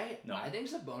 So I think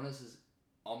Sabonis is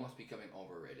almost becoming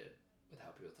overrated with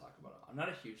how people talk about him. I'm not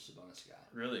a huge Sabonis guy.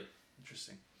 Really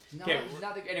interesting.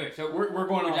 Anyway, so we're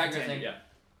going on digressing. Yeah.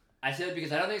 I said it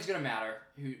because I don't think it's gonna matter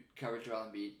who covers Joel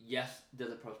Embiid. Yes,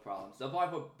 does it pose problems? They'll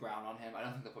probably put Brown on him. I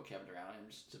don't think they'll put Kevin Durant on him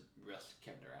just to risk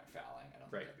Kevin Durant fouling. I don't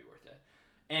think that'd be worth it.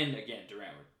 And again,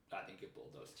 Durant would, I think, get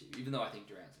bulldozed too. Even though I think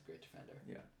Durant's a great defender.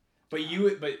 Yeah.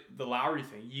 But the Lowry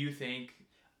thing, you think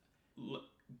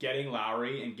getting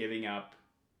Lowry and giving up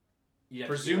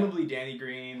presumably Danny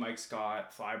Green, Mike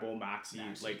Scott, Thibault, Maxey would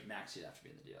have to be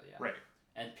in the deal, yeah. Right.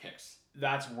 And picks.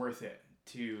 That's worth it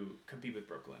to compete with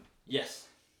Brooklyn. Yes.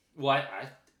 Well,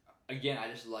 I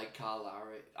just like Kyle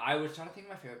Lowry. I was trying to think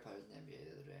of my favorite players in the NBA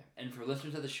the other day. And for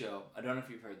listeners of the show, I don't know if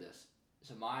you've heard this.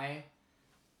 So my,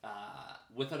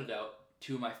 without a doubt,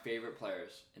 2 of my favorite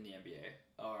players in the NBA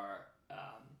are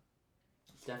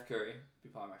Steph Curry, be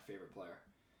probably my favorite player.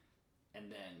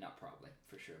 And then, not probably,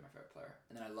 for sure my favorite player.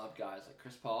 And then I love guys like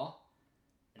Chris Paul.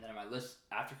 And then my list,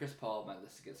 after Chris Paul, my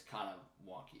list gets kind of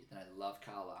wonky. Then I love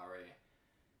Kyle Lowry.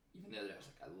 Even the other day, I was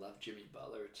like, I love Jimmy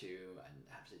Butler too. I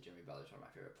have to say Jimmy Butler's one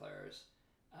of my favorite players.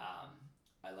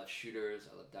 I love shooters.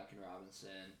 I love Duncan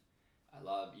Robinson. I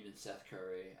love even Seth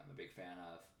Curry. I'm a big fan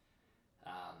of.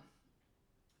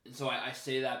 And so I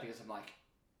say that because I was like,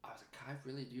 I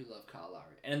really do love Kyle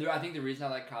Lowry. And I think the reason I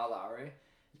like Kyle Lowry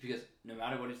is because no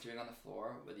matter what he's doing on the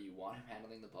floor, whether you want him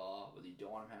handling the ball, whether you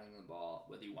don't want him handling the ball,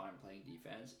 whether you want him playing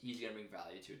defense, he's going to bring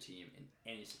value to a team in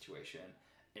any situation.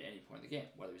 At any point in the game,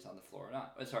 whether he's on the floor or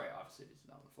not. Sorry, obviously if he's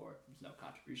not on the floor, there's no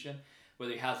contribution,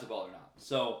 whether he has the ball or not.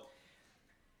 So,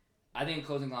 I think a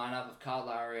closing lineup of Kyle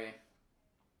Lowry,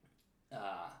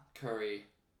 Curry,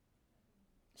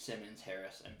 Simmons,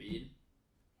 Harris, and Embiid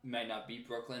might not beat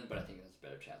Brooklyn, but I think there's a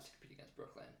better chance to compete against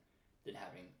Brooklyn than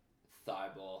having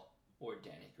Thibault or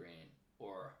Danny Green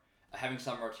or having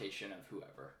some rotation of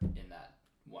whoever in that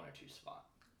 1 or 2 spot.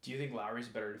 Do you think Lowry's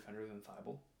a better defender than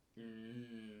Thibault? No.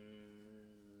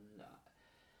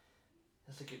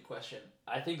 That's a good question.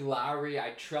 I think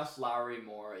I trust Lowry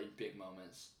more in big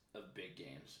moments of big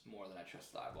games more than I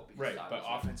trust Thibault. Right, but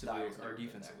offensively or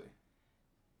defensively?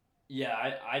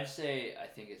 Yeah, I'd say I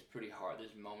think it's pretty hard.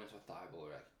 There's moments with Thibault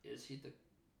where is he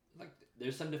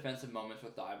there's some defensive moments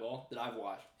with Thibault that I've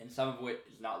watched, and some of which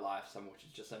is not live, some of which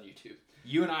is just on YouTube.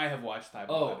 You and I have watched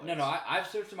Thibault. Oh, no, I've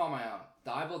searched them on my own.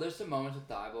 Thibault, there's some moments with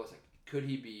Thibault, it's like, could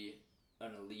he be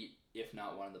an elite, if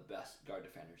not one of the best guard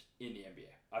defenders in the NBA?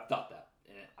 I've thought that,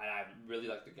 and I really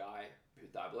like the guy who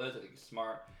Thibault is. I think he's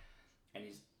smart, and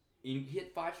he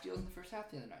hit 5 steals in the first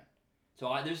half the other night.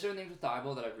 So there's certain things with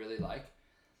Thibault that I really like.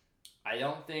 I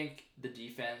don't think the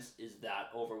defense is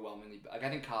that overwhelmingly. I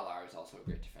think Kyle Lowry is also a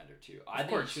great defender too. I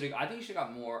think he should have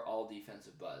got more all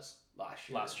defensive buzz last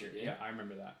year. Yeah, I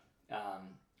remember that.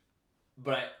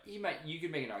 But you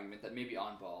could make an argument that maybe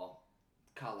on ball,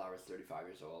 Kyle Lowry's 35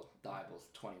 years old, Thibault's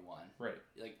 21. Right.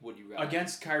 Like, would you rather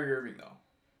against Kyrie Irving though?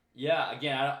 Yeah.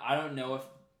 Again, I don't know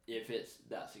if it's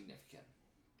that significant.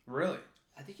 Really.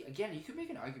 I think again you could make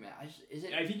an argument. I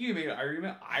think you can make an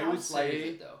argument. I would say.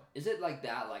 Is it though? Is it like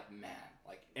that? Like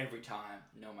every time,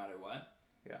 no matter what.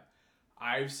 Yeah,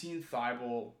 I've seen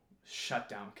Thibault shut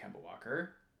down Kemba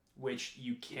Walker, which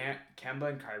you can't. Kemba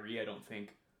and Kyrie, I don't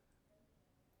think.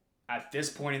 At this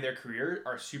point in their career,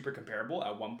 are super comparable.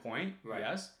 At one point, right.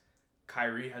 Yes,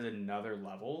 Kyrie has another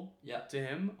level. To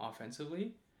him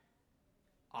offensively.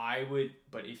 I would,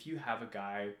 but if you have a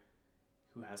guy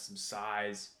who has some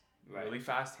size. Right. Really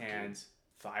fast hands.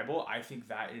 Thibault, I think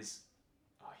that is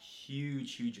a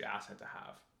huge asset to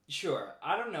have. Sure.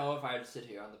 I don't know if I'd sit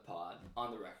here on the pod, on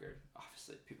the record.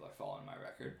 Obviously, people are following my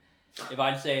record. If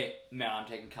I'd say, man, I'm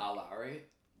taking Kyle Lowry,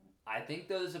 I think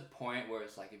there's a point where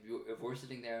it's like, if we're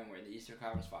sitting there and we're in the Eastern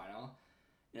Conference Final,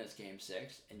 and it's Game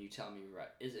 6, and you tell me, right,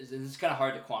 it's kind of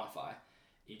hard to quantify.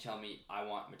 You tell me, I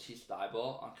want Matisse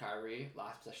Thibault on Kyrie,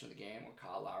 last possession of the game, or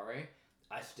Kyle Lowry,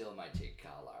 I still might take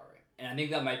Kyle Lowry. And I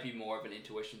think that might be more of an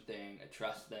intuition thing, a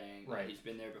trust thing. Right. He's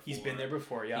been there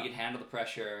before. Yeah. He can handle the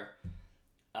pressure.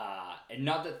 And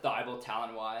not that Thibault,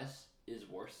 talent-wise, is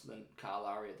worse than Kyle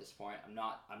Lowry at this point. I'm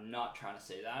not trying to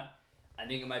say that. I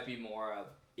think it might be more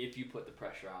of, if you put the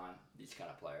pressure on these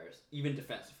kind of players, even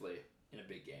defensively in a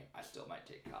big game, I still might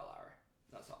take Kyle Lowry.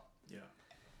 That's all. Yeah.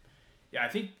 Yeah, I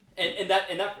think...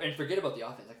 And forget about the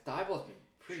offense. Like, Thibault's been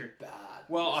pretty bad.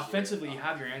 Well, offensively, you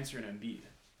have your answer in Embiid.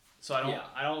 So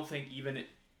I don't think even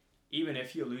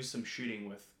if you lose some shooting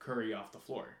with Curry off the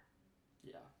floor,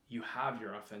 you have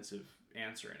your offensive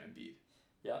answer in Embiid.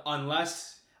 Yeah.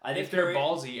 Unless if they're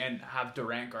ballsy and have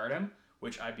Durant guard him,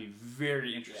 which I'd be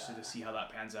very interested to see how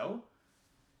that pans out.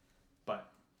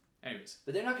 But anyways.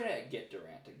 But they're not gonna get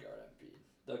Durant to guard Embiid.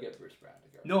 They'll get Bruce Brown to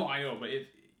guard. No, I know, but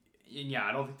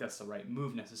I don't think that's the right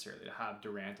move necessarily to have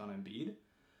Durant on Embiid,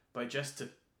 but just to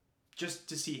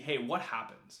see, hey, what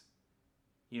happens.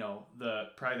 You know,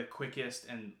 probably the quickest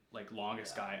and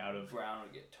longest guy out of Brown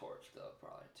would get torched though,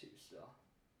 probably too. Still,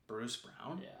 Bruce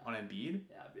Brown on Embiid.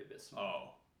 Yeah, it'd be a bit small.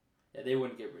 Oh, yeah, they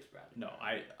wouldn't get Bruce Brown. No,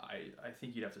 I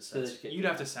think you'd have to censor. You'd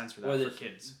have to censor that for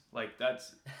kids.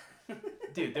 That's,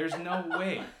 dude. There's no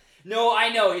way. No, I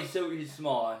know he's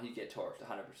small and he'd get torched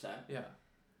 100%. Yeah,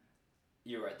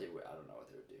 you're right. They would. I don't know what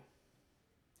they would do.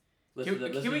 Listen to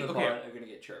the pod are gonna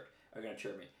get chirped. Are gonna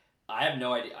chirp me. I have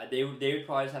no idea. They would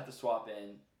probably just have to swap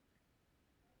in.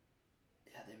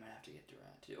 Yeah, they might have to get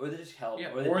Durant too, or they just help. Yeah,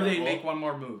 or they make one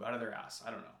more move out of their ass.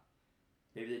 I don't know.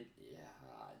 Maybe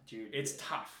dude. It's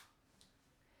tough.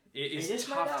 It's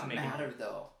tough to make it matter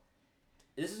though.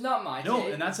 This is not my no,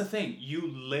 take. And that's the thing. You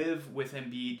live with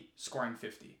Embiid scoring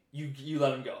 50. You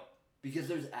let him go because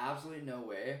there's absolutely no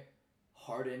way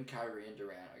Harden, Kyrie, and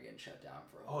Durant are getting shut down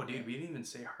for a whole game. We didn't even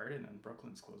say Harden on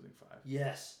Brooklyn's closing 5.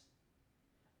 Yes.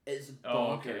 It's bonkers.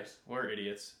 Oh, okay. We're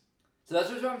idiots. So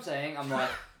that's what I'm saying. I'm like,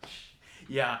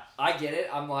 yeah, I get it.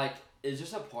 I'm like, it's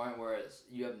just a point where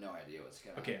you have no idea what's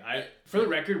going on. Okay, for the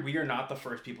record, we are not the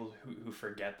first people who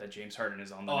forget that James Harden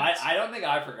is on the Nets. I don't think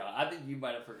I forgot. I think you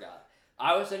might have forgot.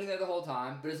 I was sitting there the whole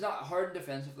time, but it's not Harden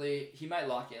defensively. He might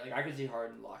lock in. I could see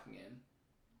Harden locking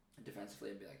in defensively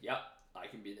and be like, yep, I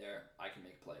can be there. I can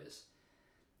make plays.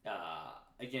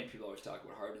 Again, people always talk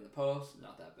about Harden in the post.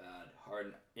 Not that bad.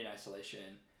 Harden in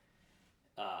isolation.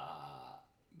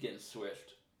 Getting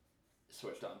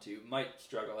switched onto might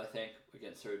struggle, I think,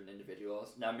 against certain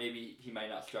individuals. Now maybe he might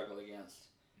not struggle against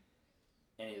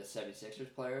any of the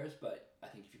 76ers players, but I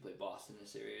think if you play Boston in a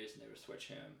series and they would switch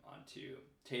him onto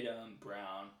Tatum,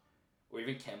 Brown, or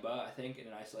even Kemba, I think in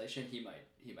an isolation he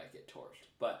might get torched.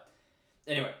 But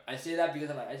anyway, I say that because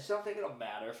I just don't think it'll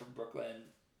matter for Brooklyn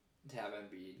to have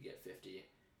Embiid get 50.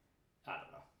 I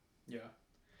don't know. Yeah.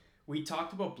 We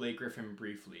talked about Blake Griffin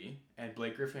briefly, and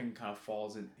Blake Griffin kind of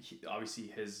falls in. Obviously,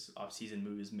 his off-season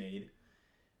move is made.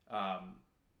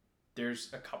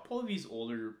 There's a couple of these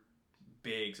older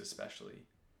bigs, especially,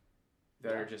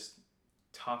 that are just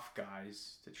tough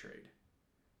guys to trade.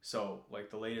 So, like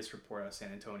the latest report out of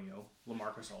San Antonio,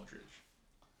 LaMarcus Aldridge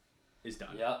is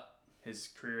done. Yep. His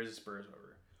career as a Spurs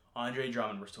over. Andre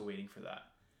Drummond, we're still waiting for that.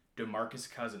 DeMarcus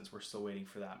Cousins, we're still waiting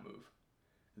for that move.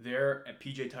 There, and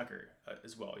PJ Tucker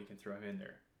as well. You can throw him in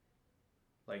there.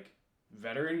 Like,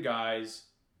 veteran guys.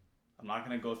 I'm not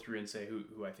going to go through and say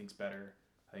who I think's better.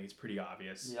 I think it's pretty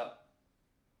obvious. Yep.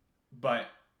 But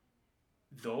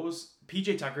those,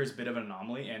 PJ Tucker is a bit of an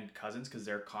anomaly, and Cousins, because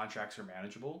their contracts are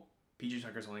manageable. PJ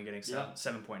Tucker's only getting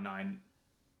 7.9.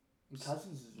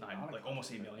 Cousins is like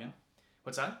almost 8 million.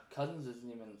 What's that? Cousins isn't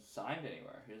even signed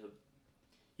anywhere.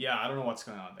 Yeah, I don't know what's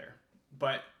going on there.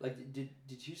 But like, did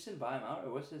Houston buy him out,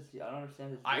 or what's his? I don't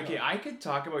understand his. I could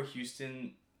talk about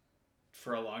Houston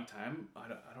for a long time. I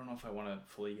don't know if I want to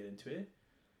fully get into it,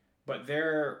 but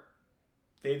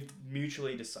they've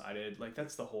mutually decided. Like,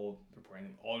 that's the whole reporting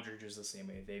thing. Aldridge is the same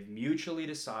way. They've mutually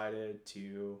decided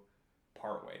to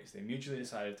part ways. They mutually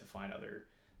decided to find other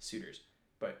suitors.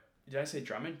 But did I say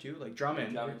Drummond too? Like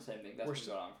Drummond, same thing. That's been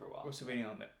going on for a while. We're still waiting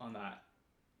on that.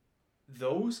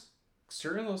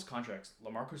 Certain of those contracts,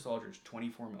 LaMarcus Aldridge,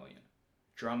 $24 million.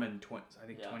 Drummond, 20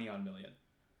 odd million.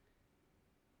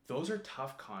 Those are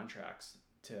tough contracts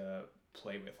to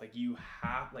play with. Like, you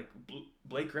have, like,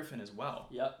 Blake Griffin as well.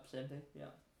 Yep, same thing, yeah.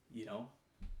 You know,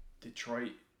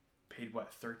 Detroit paid, what,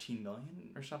 $13 million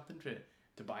or something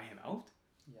to buy him out?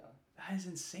 Yeah. That is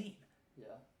insane.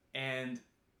 Yeah. And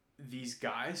these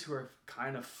guys who are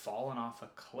kind of fallen off a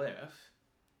cliff,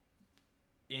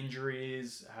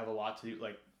 injuries have a lot to do,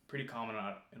 like, pretty common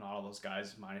in all those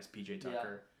guys, minus PJ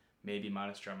Tucker, maybe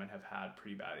minus Drummond, have had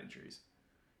pretty bad injuries.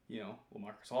 You know,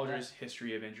 LaMarcus Aldridge,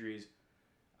 history of injuries.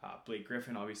 Blake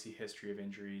Griffin, obviously, history of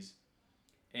injuries.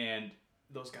 And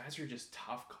those guys are just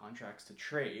tough contracts to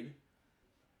trade.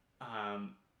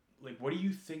 Like, what do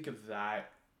you think of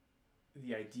that?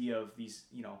 The idea of these,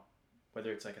 you know,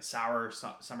 whether it's like a sour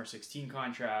Summer 16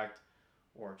 contract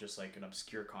or just like an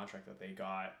obscure contract that they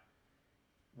got.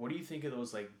 What do you think of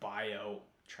those, like, buyout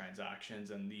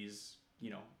transactions and these, you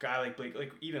know,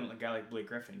 even a guy like Blake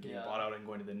Griffin getting bought out and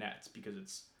going to the Nets because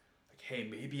it's like, hey,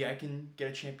 maybe I can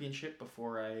get a championship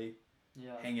before I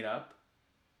hang it up.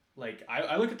 Like,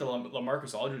 I look at the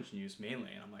LaMarcus Aldridge news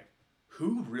mainly, and I'm like,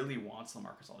 who really wants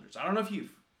LaMarcus Aldridge? I don't know if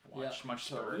you've watched much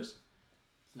Spurs. Totally.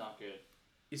 It's not good.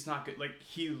 It's not good. Like,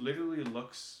 he literally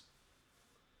looks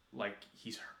like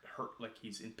he's hurt, like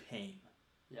he's in pain.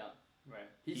 Yeah, right.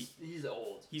 He's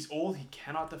old. He's old. He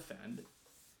cannot defend.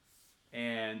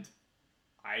 And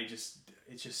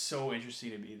it's just so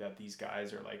interesting to me that these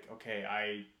guys are like, okay,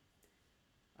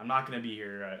 I'm not going to be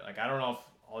here. Like, I don't know if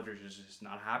Aldridge is just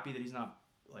not happy that he's not,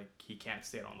 like, he can't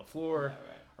stay on the floor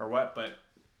or what, but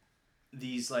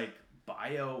these, like,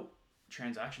 buyout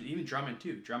transactions, even Drummond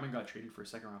too. Drummond got traded for a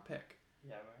second-round pick.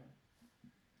 Yeah,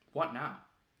 right. What now?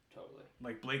 Totally.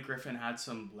 Like, Blake Griffin had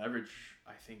some leverage,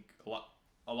 I think,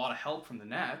 a lot of help from the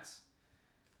Nets.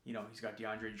 You know, he's got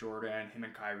DeAndre Jordan. Him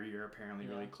and Kyrie are apparently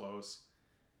really close.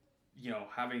 You know,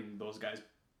 having those guys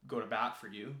go to bat for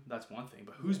you, that's one thing.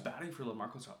 But who's batting for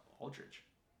LaMarcus Aldridge?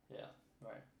 Yeah,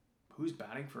 right. Who's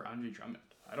batting for Andre Drummond?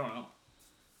 I don't know.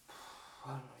 I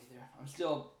don't know either. I'm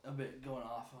still a bit going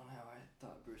off on how I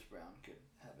thought Bruce Brown could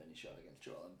have any shot against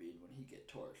Joel Embiid when he get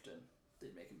torched, and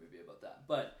they'd make a movie about that.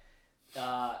 But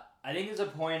I think there's a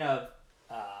point of,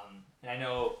 and I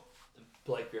know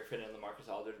Blake Griffin and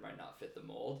LaMarcus Aldridge might not fit the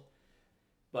mold,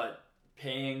 but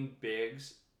paying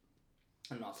bigs,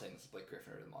 I'm not saying this is Blake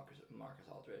Griffin or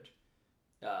LaMarcus Aldridge,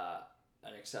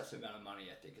 an excessive amount of money,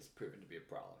 I think, has proven to be a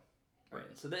problem. Right.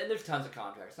 And so there's tons of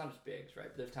contracts, not just bigs, right?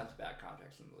 But there's tons of bad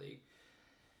contracts in the league.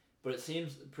 But it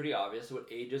seems pretty obvious what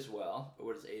ages well, or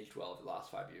what has aged well over the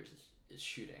last 5 years is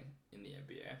shooting in the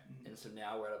NBA. Mm-hmm. And so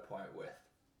now we're at a point with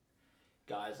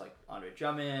guys like Andre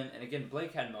Drummond, and again,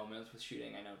 Blake had moments with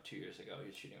shooting. I know 2 years ago he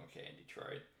was shooting okay in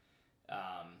Detroit.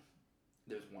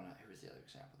 There's one, who was the other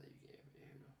example that you gave,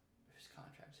 whose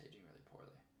contract's aging really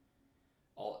poorly?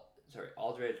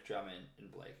 Aldridge, Drummond, and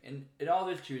Blake. And all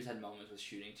those two had moments with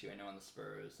shooting too. I know on the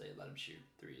Spurs, they let him shoot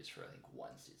threes for, I think,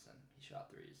 one season. He shot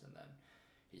threes and then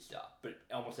he stopped. But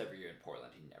almost every year in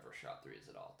Portland, he never shot threes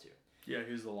at all too. Yeah,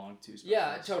 he was the long two.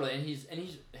 Yeah, totally. And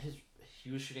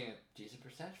he was shooting a decent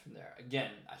percentage from there.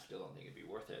 Again, I still don't think it'd be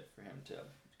worth it for him to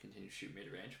continue to shoot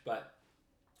mid-range, but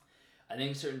I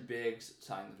think certain bigs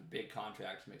signing them to big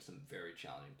contracts makes them very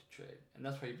challenging to trade. And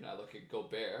that's why even I look at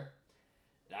Gobert,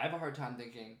 and I have a hard time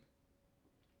thinking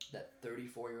that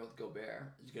 34-year-old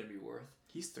Gobert is going to be worth...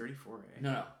 He's 34, eh?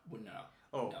 No.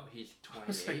 Oh. No, he's I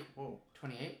was 28. like, whoa.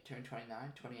 28, turn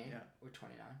 29, 28, Yeah. or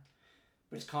 29.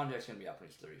 But his contract's going to be up when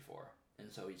he's 34.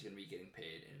 And so he's going to be getting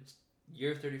paid in his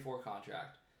year 34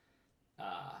 contract.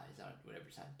 He's on whatever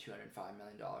he's on, $205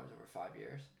 million over 5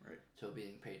 years. Right. So he'll be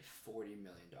getting paid $40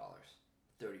 million.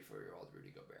 34-year-old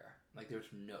Rudy Gobert. Like,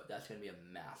 that's going to be a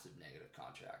massive negative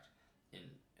contract in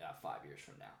 5 years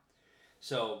from now.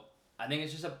 So I think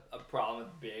it's just a problem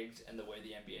with bigs and the way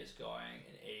the NBA is going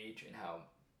and age and how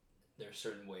there are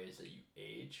certain ways that you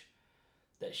age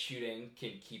that shooting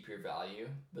can keep your value,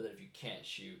 but that if you can't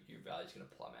shoot, your value is going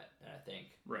to plummet. And I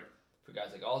think for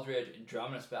guys like Aldridge and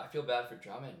Drummond, I feel bad for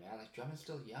Drummond, man. Like, Drummond's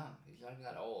still young. He's not even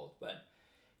that old, but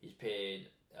he's paid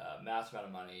a massive amount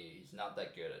of money. He's not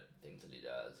that good at things that he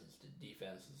does. His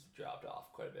defense has dropped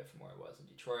off quite a bit from where it was in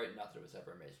Detroit. Not that it was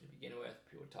ever amazing to begin with.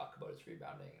 People talk about his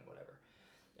rebounding and whatever.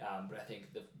 But I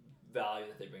think the value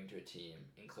that they bring to a team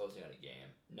in closing out a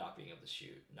game, not being able to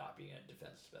shoot, not being a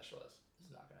defensive specialist, is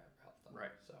not going to ever help them.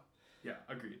 Right. So. Yeah,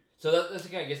 agreed. So that's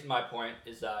again, I guess my point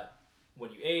is that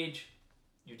when you age,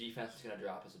 your defense is going to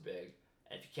drop as a big.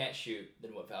 And if you can't shoot,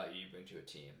 then what value you bring to a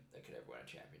team that could ever win a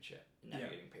championship? And now you're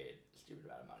getting paid a stupid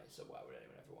amount of money, so why would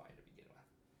anyone ever want you to begin with?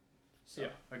 So,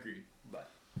 yeah, agreed. But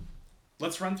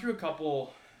let's run through a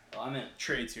couple I'm in.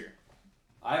 trades here.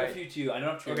 I have a few too. I don't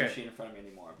have trade machine in front of me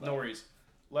anymore. But. No worries.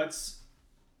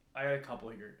 I got a couple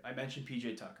here. I mentioned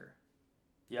PJ Tucker.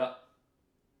 Yep.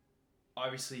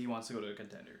 Obviously, he wants to go to a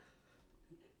contender.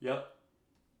 Yep.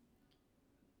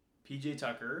 PJ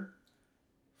Tucker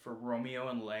for Romeo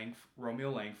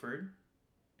Langford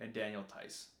and Daniel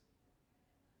Tice.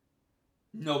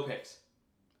 No picks.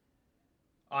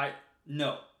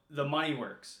 No. The money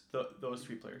works. Those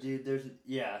three players. Dude,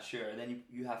 sure. And then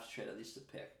you have to trade at least a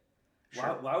pick.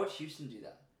 Sure. Why would Houston do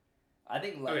that? I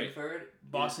think Langford.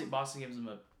 Boston gives them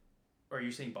a. Or are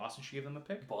you saying Boston should give them a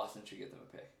pick? Boston should give them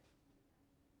a pick.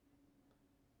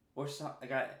 Or some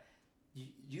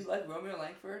you like Romeo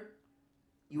Langford?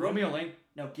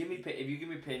 No, give me if you give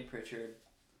me Payton Pritchard,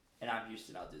 and I'm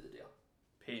Houston, I'll do the deal.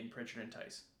 Payton Pritchard and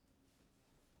Tice.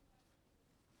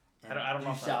 And I don't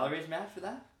know. Do salaries match for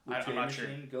that? I'm not sure.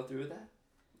 Go through with that.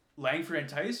 Langford and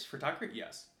Tice for Tucker,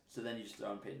 yes. So then you just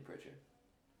throw in Payton Pritchard.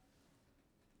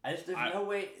 There's no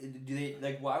way. Do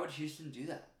they why would Houston do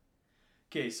that?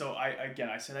 Okay, so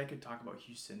I said I could talk about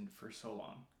Houston for so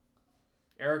long.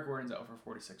 Eric Gordon's out for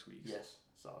 46 weeks. Yes,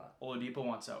 saw that. Oladipo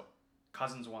wants out.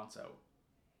 Cousins wants out.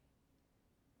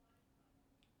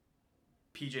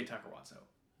 PJ Tucker wants out.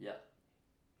 Yeah.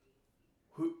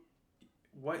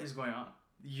 What is going on?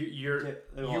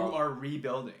 You are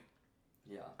rebuilding.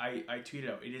 Yeah. I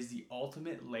tweeted out, it is the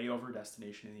ultimate layover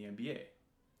destination in the NBA.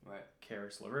 Right.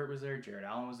 Karis LeVert was there. Jared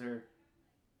Allen was there.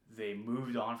 They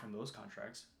moved on from those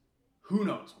contracts. Who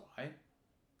knows why?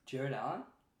 Jared Allen?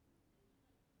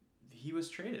 He was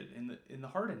traded in the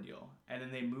Harden deal, and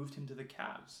then they moved him to the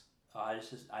Cavs. I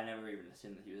never even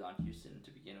assumed that he was on Houston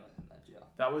to begin with in that deal.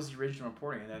 That was the original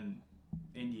reporting, and then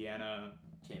Indiana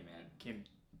came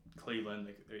Cleveland.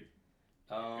 It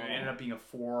ended up being a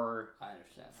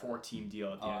four-team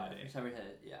deal at the end of the day. For some reason,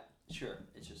 yeah, sure.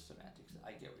 It's just semantics.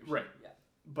 I get what you're saying. Yeah.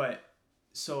 But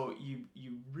so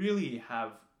you really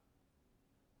have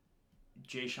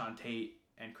Jayshawn Tate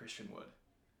and Christian Wood.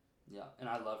 Yeah, and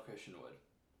I love Christian Wood.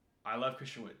 I love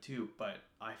Christian Wood too, but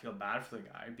I feel bad for the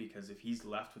guy because if he's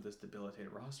left with this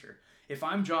debilitated roster, if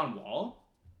I'm John Wall,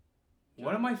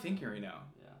 what am I thinking right now?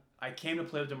 Yeah. I came to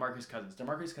play with DeMarcus Cousins.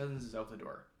 DeMarcus Cousins is out the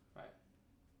door. Right.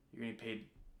 You're getting paid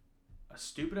a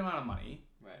stupid amount of money.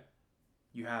 Right.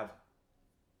 You have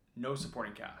no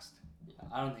supporting cast. Yeah,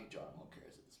 I don't think John Wall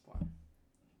cares at this point.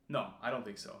 No, I don't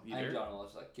think so either. I think John Wall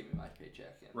is like, give me my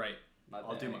paycheck. And right.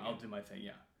 I'll do my thing.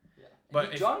 Yeah. Yeah.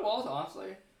 But John Wall's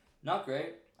honestly not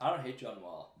great. I don't hate John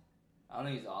Wall. I don't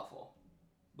think he's awful,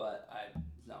 but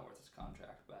he's not worth his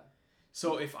contract. But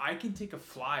so if I can take a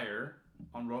flyer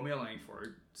on Romeo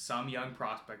Langford, some young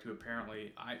prospect who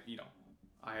apparently I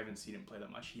haven't seen him play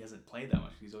that much. He hasn't played that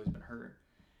much. He's always been hurt,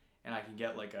 and I can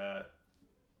get like a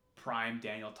prime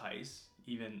Daniel Tice,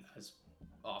 even as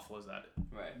awful as that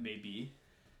may be.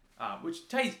 Which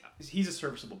Tice, he's a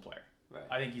serviceable player. Right.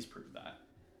 I think he's proved that.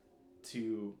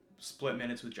 To split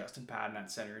minutes with Justin Patton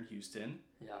at center in Houston.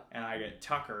 Yeah. And I get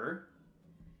Tucker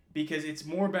because it's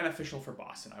more beneficial for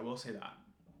Boston. I will say that.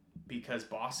 Because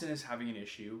Boston is having an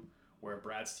issue where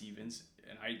Brad Stevens,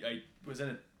 and I was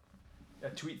in a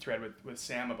tweet thread with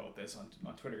Sam about this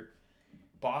on Twitter.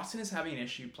 Boston is having an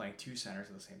issue playing two centers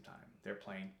at the same time. They're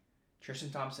playing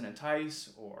Tristan Thompson and Tice,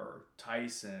 or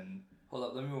Tice and... Hold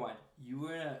up, let me rewind. You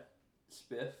were in a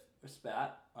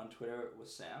spat on Twitter with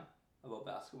Sam about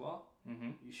basketball?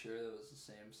 Mm-hmm. You sure it was the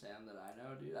same Sam that I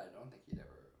know, dude? I don't think he'd ever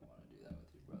want to do that with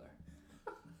you, brother.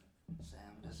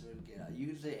 Sam doesn't get out. You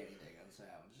can say anything on Sam.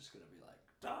 I'm just going to be like...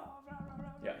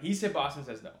 Yeah, he said Boston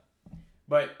says no.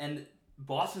 But... And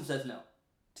Boston says no.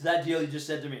 To that deal you just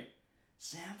said to me.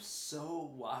 Sam's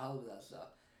so wild with that stuff.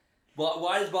 But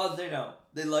why does Boston say no?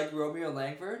 They like Romeo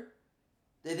Langford?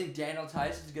 They think Daniel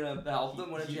Tice is going to help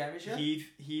them win a championship?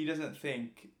 He doesn't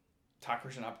think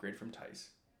Tucker should upgrade from Tice.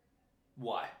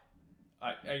 Why?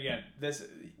 Again,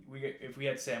 if we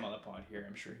had Sam on the pod here,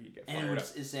 I'm sure he'd get fired up.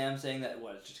 Is Sam saying that,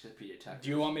 what, it's just because PJ Tucker? Do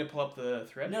you want me to pull up the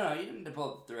thread? No, you don't need to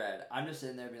pull up the thread. I'm just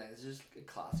sitting there being like, this is just a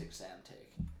classic Sam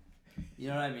take. You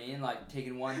know what I mean? Like,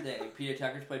 taking one thing. Like, PJ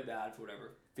Tucker's played bad for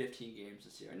whatever, 15 games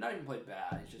this year. Not even played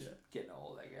bad. He's just getting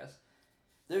old, I guess.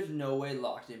 There's no way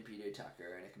locked in PJ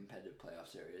Tucker in a competitive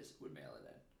playoff series would mail it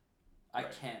in. I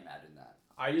can't imagine that.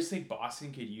 I just think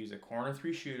Boston could use a corner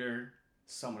 3 shooter,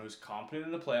 someone who's competent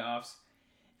in the playoffs.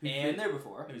 Who's been there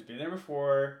before. Who's been there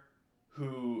before,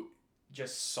 who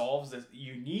just solves this.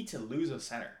 You need to lose a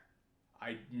center.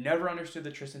 I never understood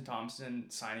the Tristan Thompson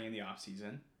signing in the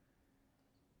offseason.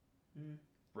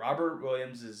 Robert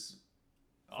Williams is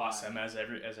awesome, as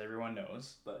everyone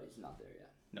knows. But he's not there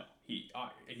yet. No,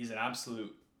 he's an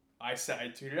absolute... I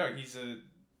tweeted out, he's a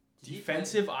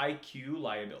defensive IQ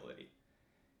liability.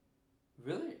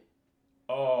 Really?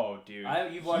 Oh, dude.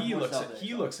 He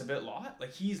looks a bit lost.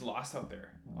 Like, he's lost out there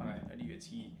on defense.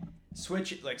 He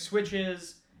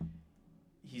switches.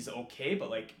 He's okay, but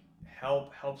like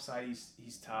help side,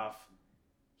 he's tough.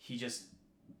 He just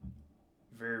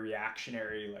very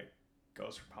reactionary. Like,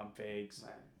 goes for pump fakes.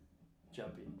 Right.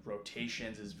 Jumpy.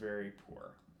 Rotations is very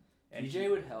poor. And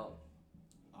PJ would help.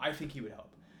 I think he would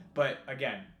help, but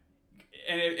again,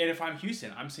 and if I'm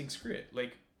Houston, I'm saying screw it.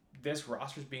 Like, this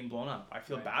roster's being blown up. I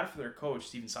feel bad for their coach,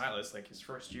 Stephen Silas, like his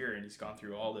first year, and he's gone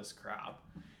through all this crap.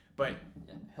 But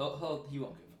yeah, he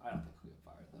won't give. I don't think he'll get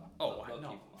fired though. Oh,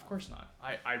 no, of course not.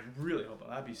 I really hope not.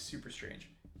 That'd be super strange.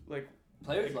 Like,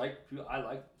 players I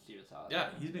like Stephen Silas. Yeah,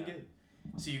 he's been good.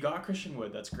 So you got Christian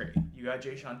Wood, that's great. You got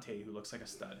Jayshawn Tate, who looks like a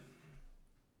stud.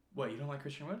 What, you don't like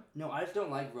Christian Wood? No, I just don't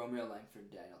like Romeo Langford,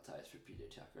 Daniel Tice for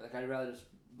PJ Tucker. Like, I'd rather just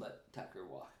let Tucker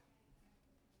walk.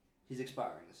 He's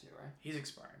expiring this year, right? He's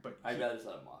expiring, but I'd rather just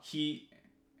let him walk.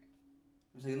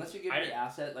 It's like, unless you give me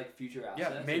asset, like future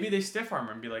assets. Yeah, maybe they stiff arm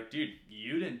him and be like, dude,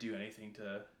 you didn't do anything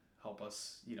to help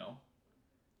us,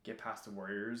 get past the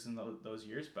Warriors in those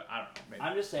years. But I don't know. Maybe.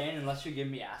 I'm just saying, unless you're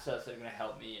giving me assets that are going to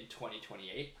help me in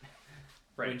 2028,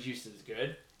 when Houston's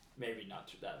good, maybe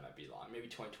not. That might be long. Maybe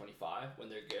 2025 when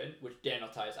they're good. Which Daniel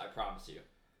Tice, I promise you,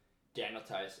 Daniel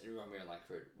Tice and Romeo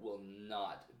Langford will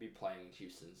not be playing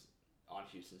on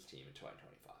Houston's team in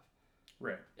 2025.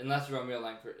 Right. Unless Romeo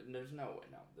Langford, there's no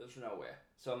way.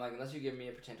 So I'm like, unless you give me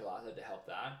a potential asset to help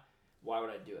that, why would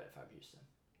I do it if I'm Houston?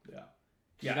 Yeah.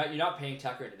 You're not paying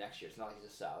Tucker into next year. It's not like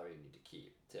he's a salary you need to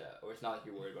keep, or it's not like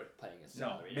you're worried about paying his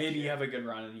salary. No, maybe you have a good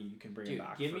run and you can bring him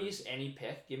back. Give me any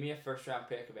pick. Give me a first round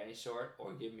pick of any sort,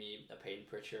 or give me a Peyton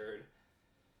Pritchard.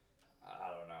 I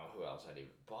don't know who else I need.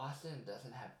 Boston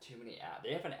doesn't have too many.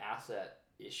 They have an asset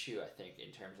issue, I think,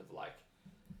 in terms of like.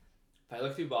 If I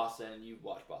look through Boston, you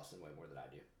watch Boston way more than I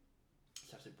do.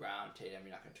 Especially Brown, Tatum,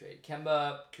 you're not going to trade.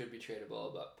 Kemba could be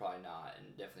tradable, but probably not,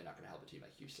 and definitely not going to help a team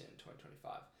like Houston in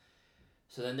 2025.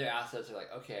 So then their assets are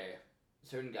like, okay,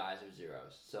 certain guys are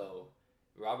zeros. So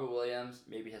Robert Williams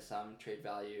maybe has some trade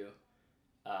value.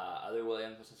 Other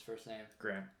Williams, what's his first name?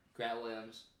 Grant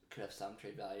Williams could have some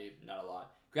trade value, not a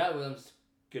lot. Grant Williams,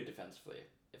 good defensively,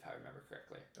 if I remember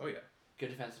correctly. Oh, yeah.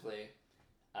 Good defensively.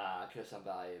 Could have some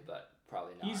value, but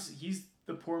probably not. He's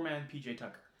the poor man PJ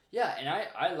Tucker. Yeah, and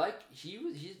I like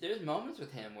there's moments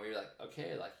with him where you're like,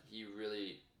 okay, like he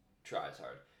really tries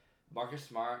hard. Marcus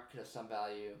Smart could have some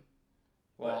value.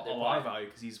 Well, a lot of value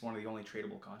because he's one of the only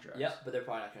tradable contracts. Yep, but they're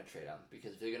probably not going to trade him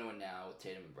because if they're going to win now with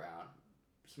Tatum and Brown,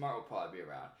 Smart will probably be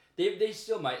around. They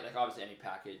still might, like obviously any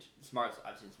package.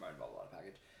 I've seen Smart involve a lot of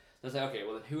package. So it's like, okay,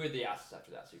 well then who are the assets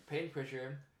after that? So Peyton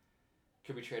Pritchard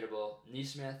could be tradable.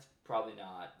 Neesmith, probably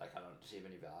not. Like, I don't see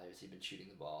any value. Has he been shooting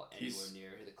the ball anywhere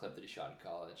near the clip that he shot in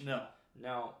college?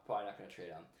 No, probably not going to trade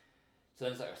him. So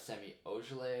then it's like a Semi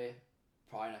Ojeleye,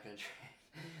 probably not going to trade.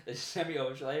 Does Semi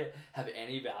Ojeleye have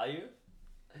any value?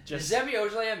 Does Semi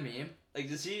Ojeleye a meme? Like,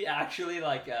 does he actually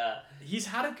like? He's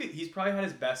probably had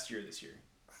his best year this year.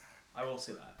 I will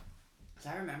say that.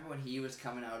 Because I remember when he was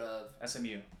coming out of...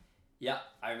 SMU. Yeah,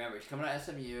 I remember. He's coming out of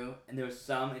SMU, and there was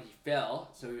some, and he fell,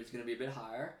 so he was going to be a bit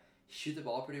higher. He shoot the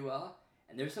ball pretty well.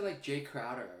 And there was some, like, Jay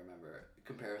Crowder, I remember,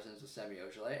 comparisons with Semi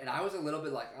Ojeleye. And I was a little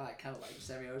bit like, oh, I kind of like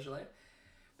Semi Ojeleye.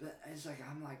 But it's like,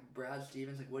 I'm like, Brad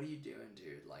Stevens, like, what are you doing,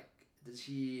 dude? Like, does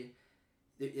he...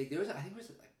 There was, I think it was,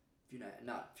 like,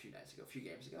 a few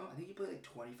games ago. I think he played, like,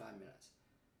 25 minutes.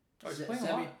 Oh, he's playing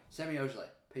a lot. Semi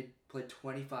Ojeleye played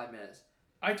 25 minutes.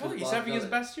 I told you, he's having his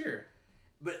best year.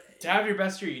 But to have your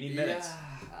best year, you need minutes.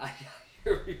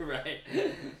 Yeah, you're right.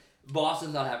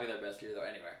 Boston's not having their best year, though,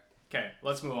 anyway. Okay,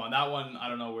 let's move on. That one, I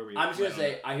don't know where we... I'm just going to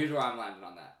say, here's where I'm landing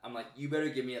on that. I'm like, you better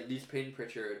give me at least Peyton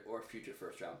Pritchard or a future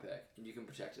first-round pick, and you can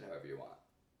protect it however you want.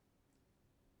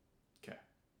 Okay.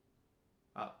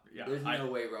 Yeah. There's no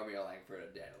way Romeo Langford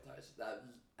and Daniel Tice. That's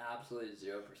absolutely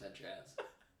 0% chance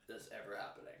that's ever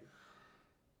happening.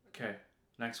 Okay,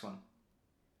 next one.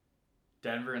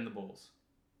 Denver and the Bulls.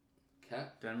 Okay.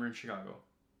 Denver and Chicago.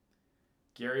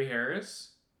 Gary Harris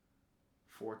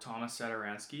for Thomas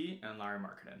Satoransky and Larry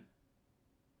Markkinen.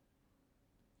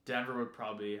 Denver would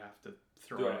probably have to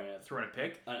throw in a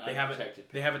pick. They have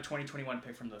a 2021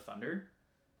 pick from the Thunder.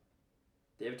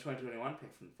 They have a 2021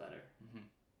 pick from the Thunder. Mm-hmm.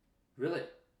 Really?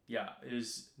 Yeah.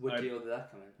 What deal did that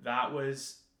come in? That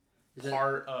was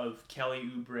part of Kelly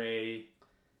Oubre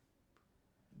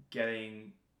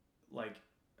getting, like...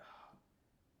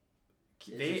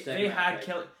 They had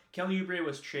Kelly Oubre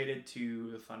was traded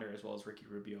to the Thunder as well as Ricky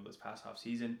Rubio this past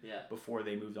offseason before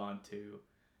they moved on to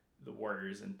the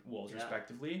Warriors and Wolves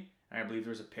respectively. And I believe there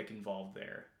was a pick involved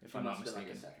there, if I'm not mistaken.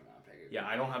 Like a second round pick. Yeah,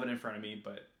 I don't have it in front of me,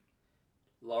 but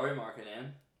Lauri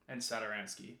Markkanen and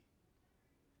Satoransky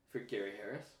for Gary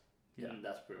Harris. Yeah, and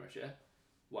that's pretty much it.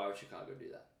 Why would Chicago do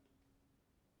that?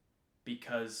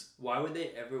 Because why would they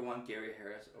ever want Gary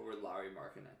Harris over Lauri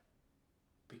Markkanen?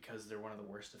 Because they're one of the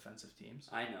worst defensive teams.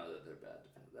 I know that they're bad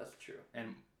defense. That's true.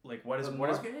 And like, what is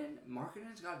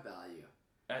Markkanen's got value.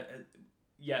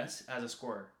 Yes, as a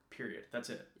scorer. Period. That's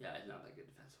it. Yeah, he's not that good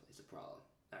defensively. He's a problem.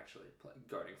 Actually,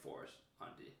 guarding fours on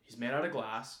D. He's made out of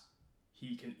glass.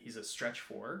 He's a stretch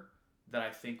four that I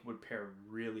think would pair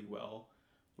really well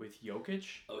with Jokic.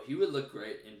 Oh, he would look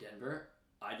great in Denver.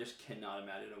 I just cannot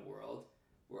imagine a world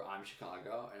where I'm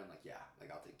Chicago and I'm like, yeah,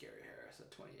 like I'll take Gary Harris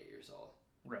at 28 years old.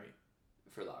 Right.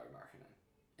 For Lauri Markkanen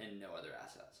and no other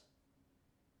assets.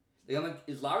 Like I'm like,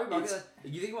 is Lauri Markkanen?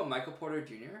 Like, you think about Michael Porter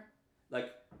Jr.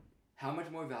 Like, how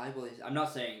much more valuable is? I'm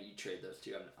not saying you trade those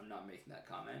two. I'm not making that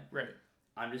comment. Right.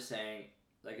 I'm just saying,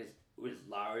 like, would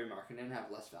Lauri Markkanen have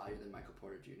less value than Michael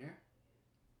Porter Jr.?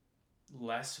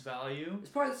 Less value? It's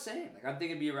probably the same. Like, I'm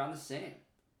thinking it'd be around the same.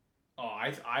 Oh,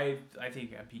 I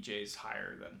think MPJ is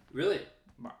higher than really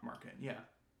Markkanen. Yeah.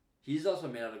 He's also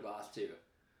made out of glass too.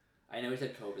 I know he's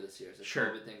had COVID this year, so sure.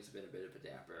 COVID thing's been a bit of a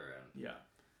damper. Yeah.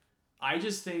 I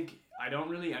just think I don't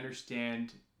really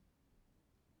understand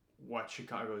what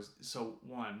Chicago's... So,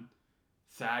 one,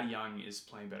 Thad Young is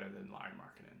playing better than Lauri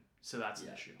Markkanen. So that's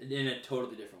an issue. In a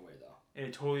totally different way, though. In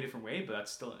a totally different way, but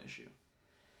that's still an issue.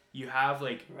 You have,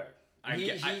 like... Right.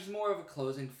 He's more of a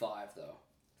closing five, though.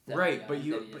 Right, but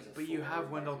you have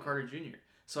Wendell Carter Jr.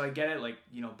 So I get it, like,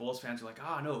 you know, Bulls fans are like,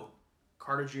 no,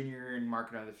 Carter Jr. and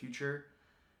Markkanen are the future.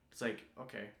 It's like,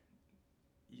 okay,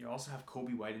 you also have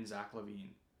Kobe White and Zach LaVine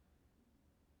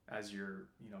as your,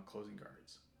 you know, closing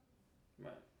guards.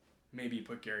 Right. Maybe you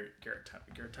put Garrett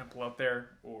Temple out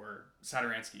there or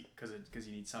Satoransky because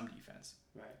you need some defense.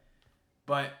 Right.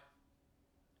 But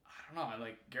I don't know.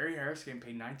 Like Gary Harris getting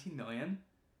paid $19 million.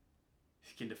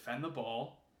 He can defend the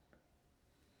ball.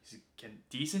 He's a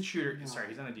decent shooter. No. Sorry,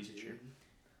 he's not a decent shooter.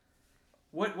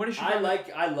 What is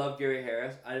I love Gary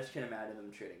Harris. I just can't imagine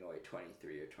them trading away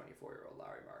 23 or 24-year-old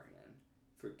Lauri Markkanen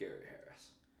for Gary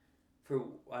Harris.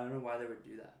 I don't know why they would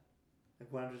do that. Like,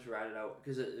 why not just ride it out?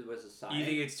 Because it was a sign. You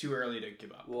think it's too early to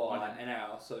give up? Well, and I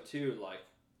also, too, like,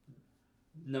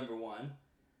 number one,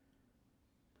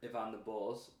 if I'm the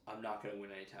Bulls, I'm not going to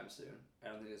win anytime soon. I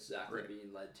don't think it's Zach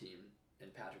LaVine-led team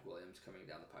and Patrick Williams coming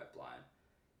down the pipeline.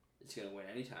 It's going to win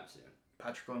anytime soon.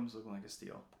 Patrick Williams looking like a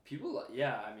steal. People, I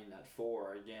mean, at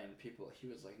 4, again, he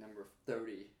was like number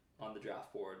 30 on the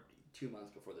draft board 2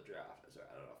 months before the draft. So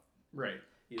I don't know. Right.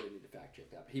 You don't need to fact check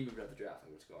that. But he moved up the draft,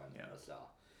 like what's going on. Yeah.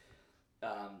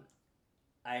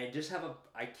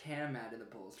 I can't imagine the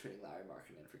Bulls trading Lauri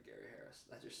Markkanen for Gary Harris.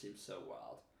 That just seems so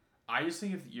wild. I just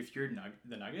think if you're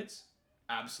the Nuggets,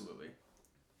 absolutely.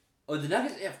 Oh, the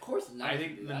Nuggets? Yeah, of course the Nuggets. I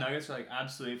think the Nuggets are like,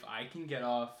 absolutely. If I can get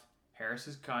off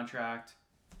Harris's contract,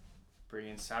 bring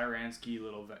in Satoransky,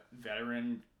 little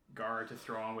veteran guard to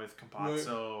throw on with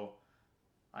Campazzo.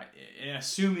 And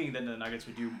assuming that the Nuggets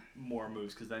would do more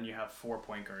moves, because then you have 4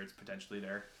 point guards potentially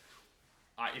there.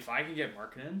 if I can get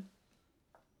Markkanen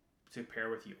to pair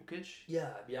with Jokic,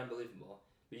 Yeah, it'd be unbelievable.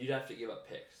 But you'd have to give up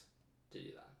picks to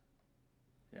do that.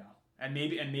 yeah, and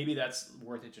maybe that's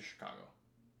worth it to Chicago.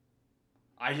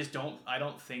 I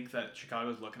don't think that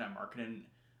Chicago's looking at Markkanen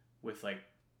with like,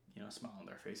 a smile on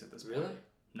their face at this point. Really?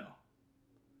 No.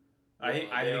 Well, I think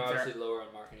they're they're obviously lower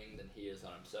on marketing than he is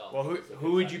on himself. well. He's a Who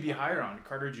big would you time be marketer. higher on,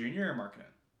 Carter Jr. or Markkanen?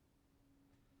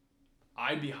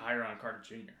 I'd be higher on Carter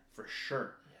Jr. for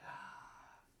sure.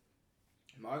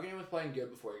 Yeah. Marketing was playing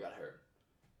good before he got hurt.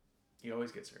 He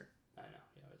always gets hurt, I know,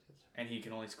 he always gets hurt. and he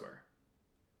can only score.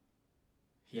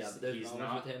 But there's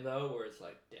moments with him though where it's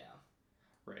like, damn.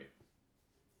 Right.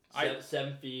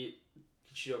 7 feet,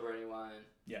 can shoot over anyone.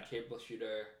 Yeah. Capable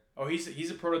shooter. Oh, he's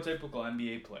a prototypical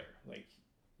NBA player. Like,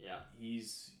 Yeah.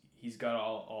 he's got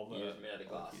all the. He was made out of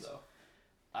all the glass pieces.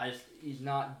 though. He's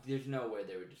not. There's no way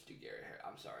they would just do Gary Harris.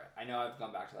 I'm sorry. I know I've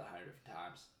gone back to that 100 different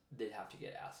times. They'd have to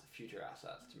get future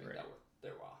assets to make Right. that worth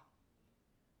their while.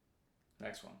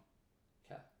 Next one.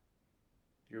 Okay.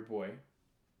 Your boy,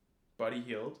 Buddy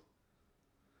Hield.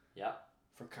 Yeah.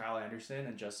 For Kyle Anderson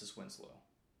and Justice Winslow.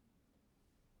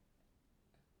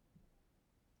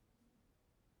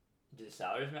 Do the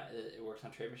salaries it works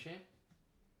on Trade Machine?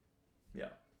 Yeah.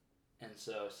 And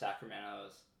so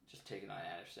Sacramento's just taking on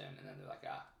Anderson, and then they're like,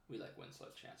 we like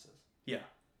Winslow's chances. Yeah.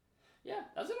 Yeah,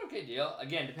 that's an okay deal.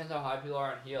 Again, depends how high people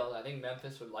are on Hield. I think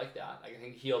Memphis would like that. Like, I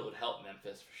think Hield would help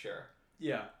Memphis for sure.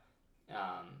 Yeah.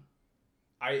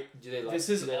 Do they like? This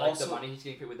is do they also- like the money he's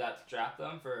getting paid? Would that strap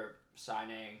them for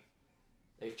signing?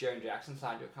 Like Jaren Jackson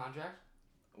signed to a contract.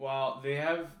 Well, they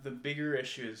have the bigger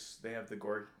issues. They have the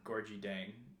Gorgie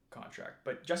Dang contract,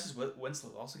 but Justice Winslow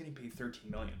is also getting paid $13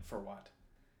 million for what?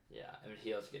 Yeah, I mean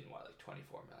Hield's getting what, like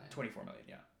 $24 million. $24 million,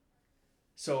 yeah.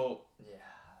 So Yeah.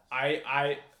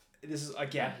 I this is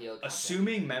again That Hield contract.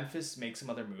 assuming Memphis makes some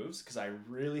other moves because I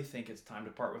really think it's time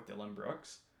to part with Dillon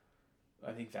Brooks.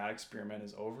 I think that experiment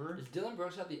is over. Does Dillon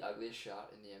Brooks have the ugliest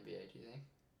shot in the NBA? Do you think?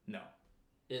 No.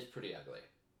 It's pretty ugly.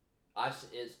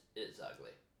 It's ugly.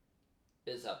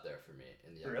 It's up there for me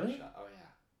in the ugly Really? shot. Oh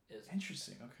yeah.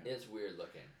 Interesting. Okay. It's weird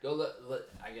looking. Go look.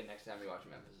 Again, next time you watch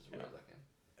Memphis, it's weird looking.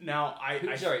 Now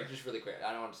Sorry, just really quick.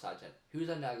 I don't want to side chat. Who's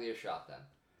an uglier shot then?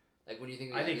 Like when you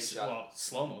think of the I think ugliest shot.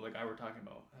 slow-mo, the guy we're talking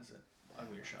about, has an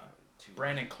uglier shot.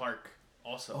 Brandon Clark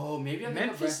also. Oh, maybe I'm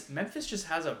thinking of Memphis just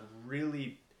has a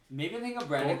really. Maybe I'm thinking of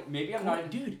Brandon. Maybe I'm not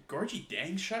even. Dude, Gorgie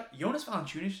Dang's shot, Jonas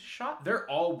Valanciunas' shot, they're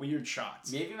all weird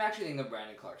shots. Maybe I'm actually thinking of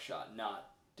Brandon Clark's shot, not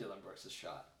Dillon Brooks'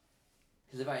 shot.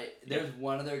 Because there's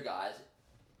one of their guys.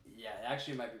 Yeah, it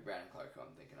actually might be Brandon Clark who I'm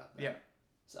thinking of. Then. Yeah.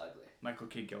 It's ugly. Michael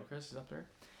Kidd-Gilchrist is up there.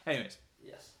 Anyways.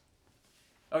 Yes.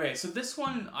 Okay, so this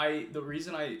one, the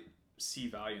reason I see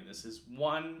value in this is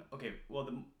one, okay, well,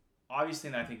 the obvious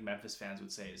thing that I think Memphis fans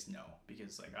would say is no,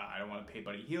 because, like, I don't want to pay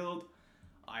Buddy Hield.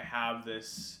 I have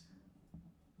this,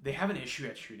 they have an issue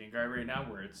at shooting guard right now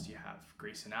where you have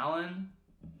Grayson Allen,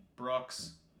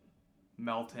 Brooks,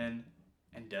 Melton,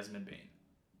 and Desmond Bane.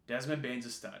 Desmond Bane's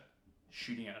a stud,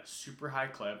 shooting at a super high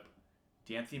clip.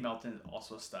 D'Anthony Melton is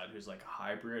also a stud, who's like a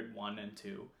hybrid 1 and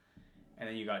 2. And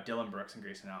then you got Dillon Brooks and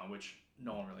Grayson Allen, which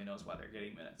no one really knows why they're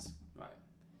getting minutes. Right.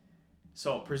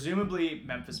 So presumably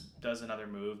Memphis does another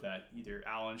move that either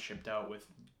Allen shipped out with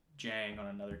Jang on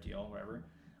another deal, whatever.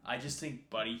 I just think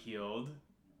Buddy Hield's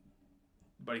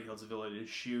ability to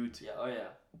shoot, Yeah. Oh yeah.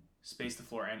 space the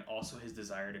floor, and also his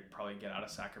desire to probably get out of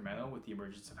Sacramento with the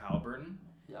emergence of Halliburton.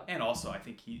 Yeah. And also I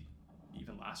think even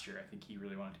last year, I think he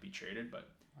really wanted to be traded, but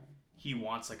he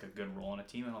wants like a good role on a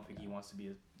team. I don't think he wants to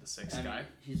be the sixth guy.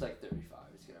 He's like 35.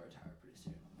 He's gonna retire pretty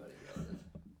soon. But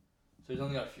so he's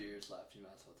only got a few years left. He might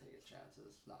as well take his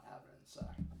chances, not having it in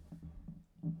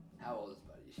Sac. How old is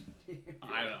Buddy?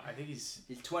 I don't know. I think he's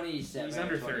 27. He's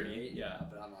under 28, 30. Yeah.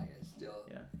 But I'm like, still.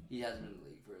 Yeah. He hasn't been in the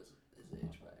league for his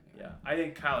age, but anyway. Yeah, I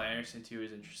think Kyle Anderson too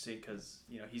is interesting because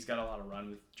he's got a lot of run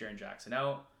with Jaren Jackson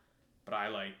out, but I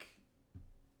don't know.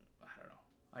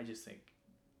 I just think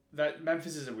that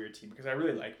Memphis is a weird team because I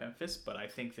really like Memphis, but I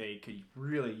think they could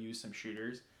really use some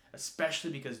shooters,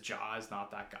 especially because Ja is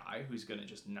not that guy who's gonna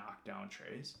just knock down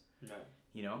trays.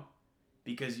 No.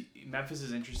 Because Memphis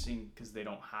is interesting because they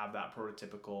don't have that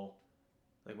prototypical.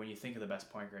 Like when you think of the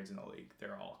best point guards in the league,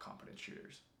 they're all competent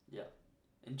shooters. Yeah.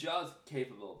 And Ja's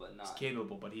capable, but not. He's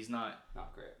capable, but he's not.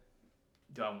 Not great.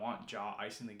 Do I want Ja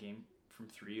icing the game from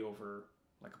 3 over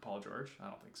like a Paul George? I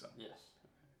don't think so. Yes.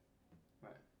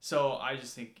 Right. So I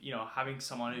just think having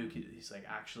someone he's like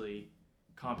actually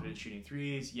competent shooting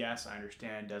threes. Yes, I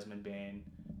understand Desmond Bane.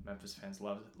 Memphis fans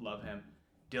love him.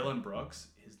 Dillon Brooks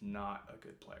is not a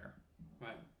good player.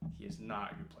 Right. He is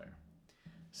not a good player.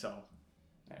 So,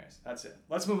 anyways, that's it.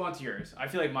 Let's move on to yours. I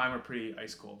feel like mine were pretty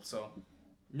ice cold. So,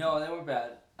 No, they were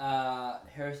bad.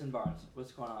 Harrison Barnes.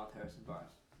 What's going on with Harrison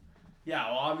Barnes? Yeah,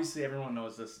 well, obviously everyone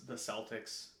knows this. The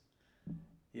Celtics,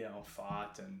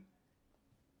 fought, and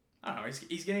I don't know.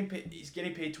 He's getting paid. He's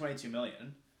getting paid $22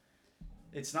 million.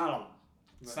 It's not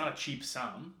a cheap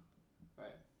sum.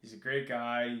 Right. He's a great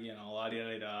guy. La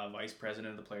da da, vice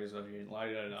president of the Players Association. La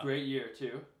da da. Great year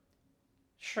too.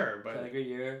 Sure, but had a great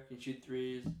year. Can shoot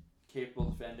threes. Capable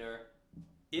defender.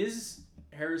 Is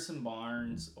Harrison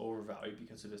Barnes overvalued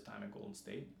because of his time in Golden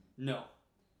State? No.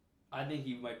 I think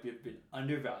he might have been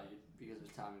undervalued because of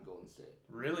his time in Golden State.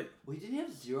 Really? Well, he didn't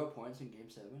have 0 points in Game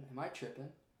 7. Am I tripping?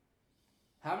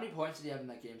 How many points did he have in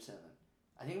that Game 7?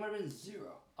 I think it might have been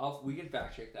 0. We can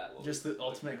fact check that. Just the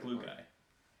ultimate glue guy.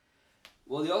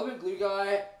 Well, the ultimate glue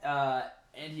guy,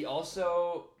 and he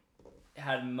also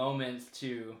had moments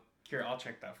to... Here, I'll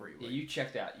check that for you. Yeah, you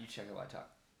check that. You check it while I talk.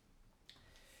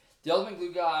 The ultimate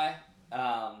glue guy,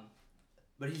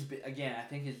 but he's been, again, I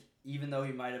think even though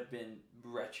he might have been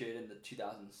wretched in the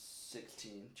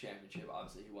 2016 championship,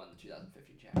 obviously he won the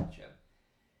 2015 championship.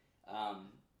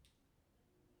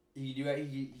 He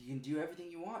can do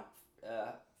everything you want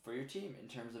for your team in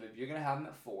terms of if you're gonna have him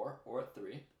at 4 or at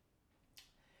 3.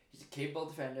 He's a capable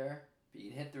defender. He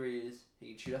can hit threes. He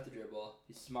can shoot off the dribble.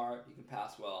 He's smart. He can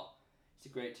pass well. He's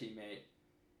a great teammate,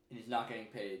 and he's not getting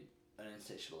paid an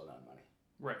insatiable amount of money.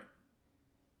 Right.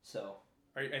 So.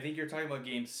 I think you're talking about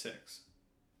Game 6,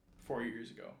 4 years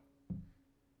ago.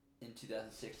 In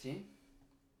 2016?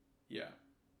 Yeah.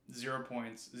 0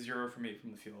 points, 0 from 8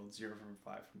 from the field, 0 from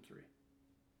 5 from 3.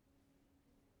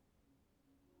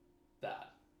 Bad.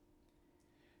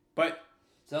 But.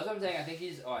 So that's what I'm saying. I think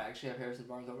he's. Oh, I actually have Harrison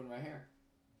Barnes open right here.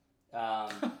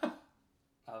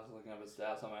 I was looking up his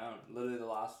stats on my own. Literally, the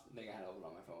last thing I had open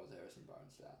on my phone was Harrison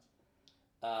Barnes stats.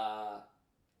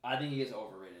 I think he gets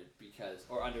overrated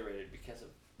or underrated because of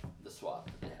the swap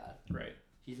that they had. Right.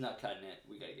 He's not cutting it.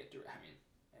 We got to get Durant. I mean,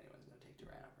 anyone's going to take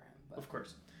Durant over him. But. Of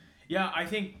course. Yeah, I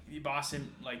think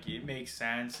Boston, it makes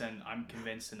sense, and I'm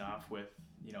convinced enough with,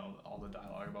 all the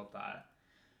dialogue about that.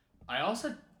 I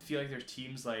also feel like there's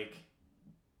teams like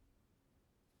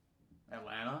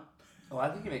Atlanta. Oh, I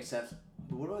think it makes sense.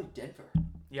 But what about Denver?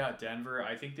 Yeah, Denver.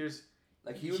 I think there's...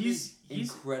 he would be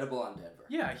incredible on Denver.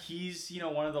 Yeah, he's,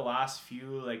 one of the last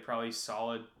few, probably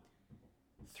solid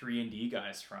 3-and-D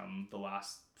guys from the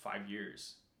last 5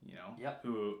 years, Yep.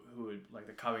 Who would,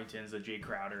 the Covingtons, the Jay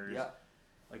Crowders, yep.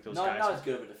 Those guys. Not as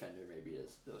good of a defender, maybe,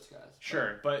 as those guys.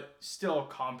 Sure, but still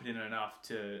competent enough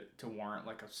to warrant,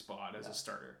 a spot as a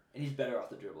starter. And he's better off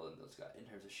the dribble than those guys in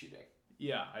terms of shooting.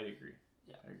 Yeah, I'd agree.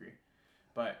 Yeah. I agree.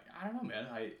 But, I don't know, man.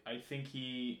 I think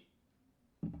he...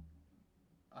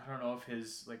 I don't know if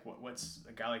his what's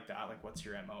a guy like that, what's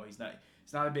your MO? He's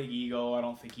not a big ego. I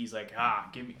don't think he's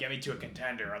get me to a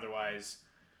contender, otherwise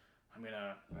I'm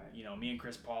gonna me and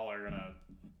Chris Paul are gonna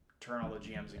turn all the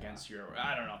GMs against you.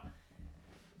 I don't know.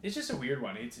 It's just a weird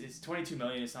one. It's $22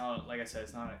 million. It's not, like I said,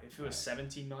 it's not. If it was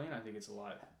 $17 million, I think it's a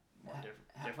lot more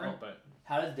different. But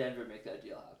how does Denver make that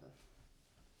deal happen?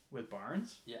 With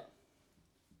Barnes? Yeah,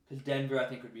 because Denver, I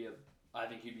think he'd be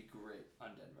great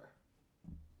on Denver.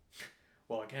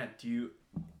 Well, again, do you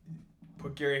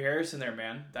put Gary Harris in there,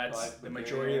 man? That's the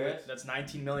majority of it. That's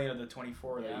 $19 million of the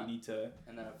 24 that you need to.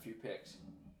 And then a few picks.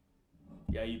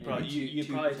 Yeah, you probably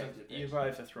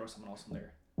have to throw someone else in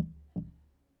there.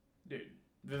 Dude,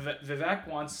 Vivek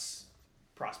wants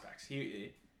prospects.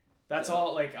 That's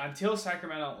all. Until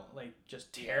Sacramento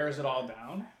just tears it all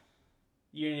down,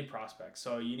 you need prospects.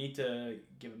 So you need to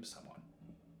give him someone.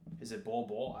 Is it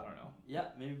Bol? I don't know. Yeah,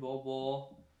 maybe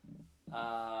Bol.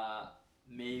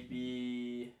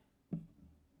 Maybe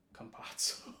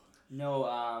Campazzo. No,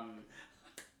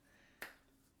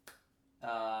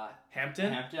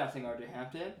 Hampton? I think RJ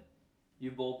Hampton.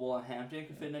 You Bol and Hampton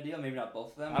could fit in a deal. Maybe not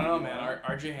both of them. I don't know, man.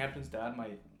 RJ Hampton's dad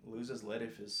might lose his lid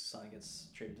if his son gets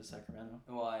traded to Sacramento.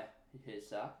 Why? His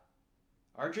staff?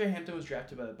 RJ Hampton was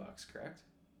drafted by the Bucks, correct?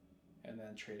 And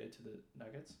then traded to the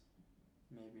Nuggets?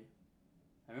 Maybe.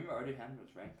 I remember RJ Hampton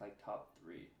was ranked top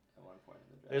 3 at one point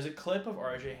in the draft. There's a clip of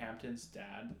RJ Hampton's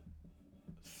dad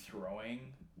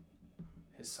throwing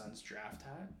his son's draft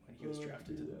hat when he was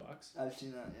drafted to the Bucks. I've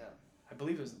seen that, yeah. I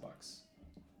believe it was the Bucks.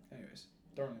 Anyways,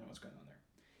 don't really know what's going on there.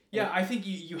 Yeah, I think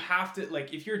you have to,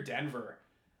 if you're Denver,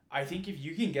 I think if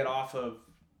you can get off of,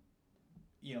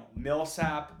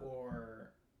 Millsap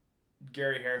or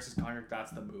Gary Harris's contract,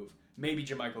 that's the move. Maybe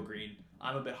JaMychal Green.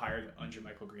 I'm a bit higher on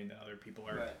JaMychal Green than other people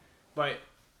are. Right. But,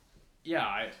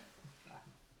 yeah,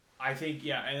 I think,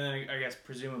 and then I guess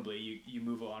presumably you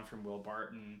move on from Will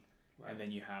Barton, and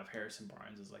then you have Harrison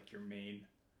Barnes as your main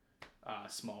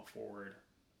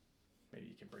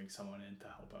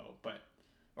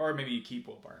or maybe you keep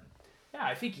Will Barton. Yeah,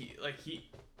 I think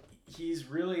he's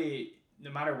really,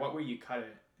 no matter what way you cut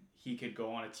it, he could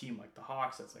go on a team like the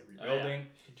Hawks that's like rebuilding.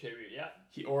 Contribute, yeah.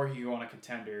 He could go on a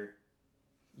contender,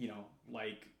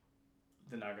 like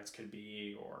the Nuggets could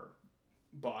be, or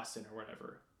Boston or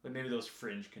whatever. Like maybe those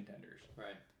fringe contenders.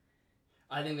 Right.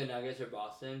 I think the Nuggets or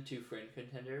Boston, 2 fringe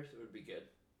contenders, would be good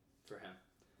for him.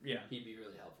 Yeah. He'd be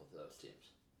really helpful to those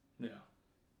teams. Yeah.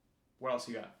 What else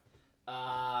you got?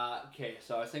 Okay,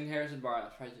 so I was thinking Harrison Barnes. I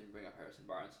probably didn't bring up Harrison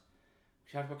Barnes.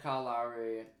 We talked about Kyle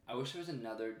Lowry. I wish there was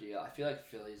another deal. I feel like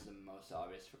Philly's the most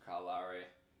obvious for Kyle Lowry.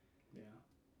 Yeah.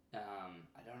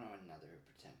 I don't know another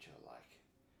potential, like,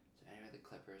 so anyway, the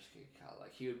Clippers could Kyle,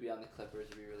 like, he would be on the Clippers,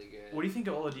 would be really good. What do you think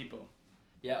of Oladipo?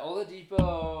 Yeah,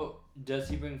 Oladipo, does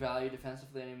he bring value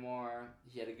defensively anymore?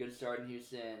 He had a good start in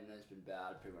Houston, and then it's been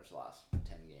bad pretty much the last 10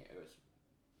 games. It was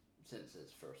since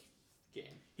his first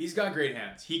game. He's got great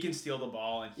hands. He can steal the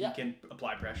ball, and he Yeah. can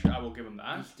apply pressure. I will give him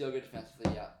that. He's still good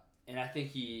defensively, yeah. And I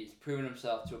think he's proven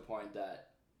himself to a point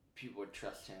that people would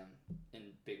trust him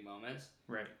in big moments.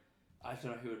 Right. I just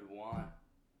don't know who would want.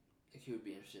 Like, who would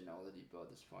be interested in Oladipo at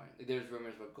this point? Like, there's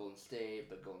rumors about Golden State,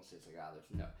 but Golden State's like,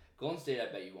 there's no. Golden State, I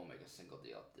bet you won't make a single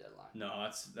deal at the deadline. No,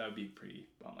 that would be pretty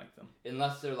unlike them.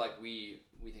 Unless they're like, we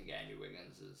think Andrew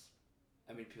Wiggins is.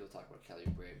 I mean, people talk about Kelly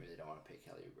Oubre, maybe they don't want to pay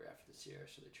Kelly Oubre after this year,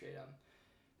 so they trade him.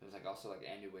 It was like also like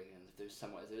Andrew Wiggins. If there's a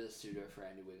suitor for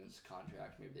Andrew Wiggins'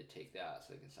 contract, maybe they take that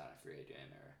so they can sign a free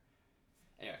agent. Or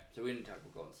anyway, so we didn't talk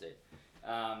about Golden State.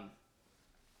 The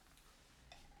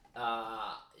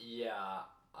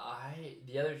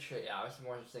other trade. Yeah, I was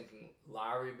more just thinking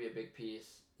Lowry would be a big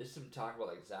piece. There's some talk about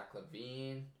like Zach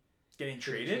LaVine Getting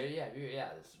traded? Yeah.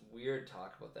 There's weird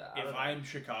talk about that. If I'm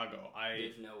Chicago,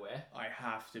 there's no way. I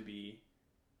have to be.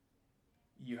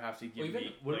 You have to give Even,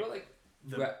 me. what about like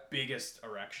the biggest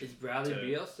erection? Is Bradley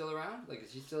Beal still around? Like,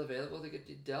 is he still available to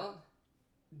get dealt?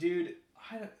 Dude,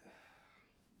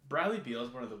 Bradley Beal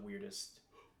is one of the weirdest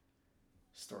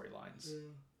storylines. Yeah.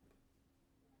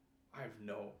 I have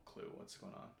no clue what's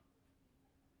going on.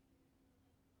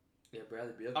 Yeah,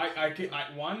 Bradley Beal. I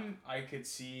could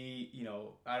see,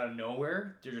 out of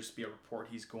nowhere there just be a report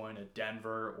he's going to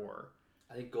Denver or.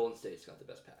 I think Golden State's got the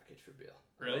best package for Beal.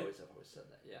 Really? I've always said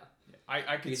that. Yeah.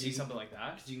 I could see something like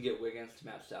that. Because you can get Wiggins to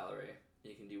match salary.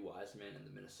 You can do Wiseman and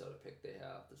the Minnesota pick they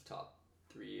have. This top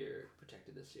 3-year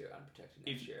protected this year, unprotected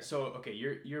next year. So okay,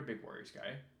 you're a big Warriors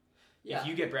guy. Yeah. If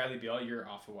you get Bradley Beal, you're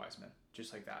off of Wiseman,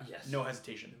 just like that. Yes. No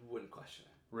hesitation. Wouldn't question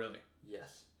it. Really?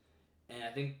 Yes. And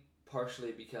I think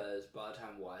partially because by the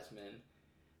time Wiseman,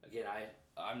 again,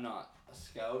 I'm not a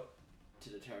scout to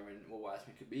determine what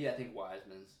Wiseman could be. I think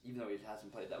Wiseman's, even though he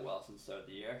hasn't played that well since the start of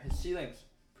the year, his ceiling's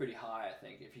pretty high, I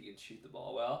think, if he can shoot the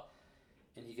ball well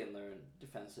and he can learn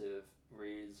defensive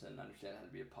reads and understand how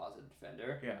to be a positive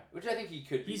defender. Yeah. Which I think he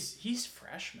could be. He's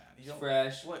fresh, man. He's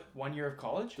fresh. What, 1 year of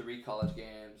college? 3 college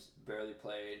games, barely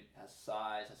played, has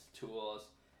size, has tools,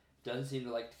 doesn't seem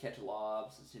to like to catch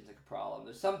lobs. It seems like a problem.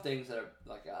 There's some things that are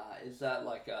like, is that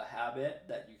like a habit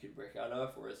that you can break out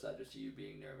of, or is that just you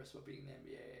being nervous about being in the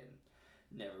NBA and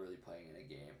never really playing in a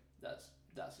game that's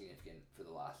significant for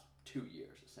the last 2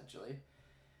 years, essentially?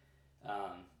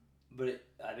 But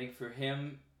I think for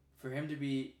him to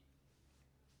be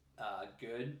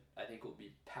good, I think will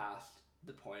be past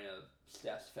the point of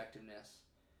Steph's effectiveness,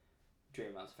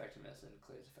 Draymond's effectiveness, and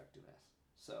Klay's effectiveness.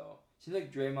 So it seems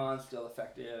like Draymond's still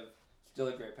effective, still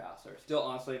a great passer. Still,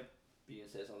 honestly, you can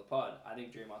say this on the pod, I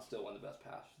think Draymond's still one of the best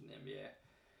passers in the NBA.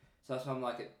 So that's why I'm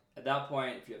like, at that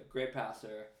point, if you have a great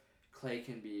passer, Klay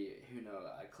can be, who knows,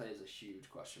 Klay is a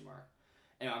huge question mark.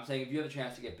 Anyway, I'm saying if you have a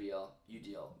chance to get Beal, you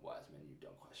deal Wiseman, you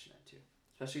don't question it too.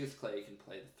 Especially because Klay can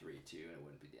play the 3 too, and it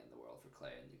wouldn't be the end of the world for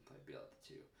Klay, and you can play Beal at the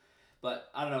 2.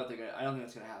 But I don't know I don't think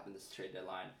that's gonna happen this trade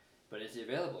deadline. But is he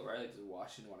available, right? Like, does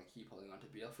Washington want to keep holding on to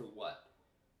Beal for what?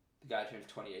 The guy turns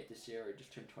 28 this year, or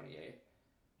just turned 28.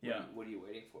 Yeah. What are you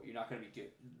waiting for? You're not gonna be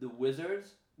good. The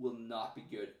Wizards will not be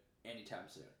good anytime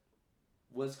soon.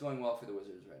 What's going well for the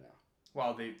Wizards right now?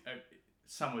 Well,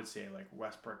 some would say like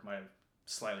Westbrook might have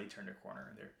slightly turned a corner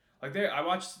in there. Like I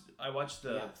watched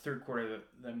the third quarter of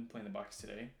them playing the Bucks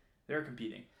today. They're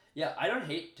competing. Yeah, I don't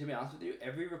hate, to be honest with you,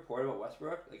 every report about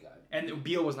Westbrook. And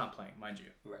Beal was not playing, mind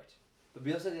you. Right. But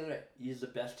Beal said the other day, he's the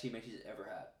best teammate he's ever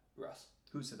had. Russ.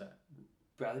 Who said that?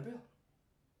 Bradley Beal.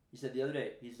 He said the other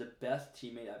day, he's the best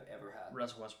teammate I've ever had.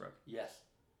 Russell Westbrook. Yes.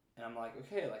 And I'm like,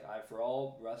 okay, for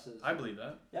all Russ's... I believe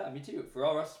that. Yeah, me too. For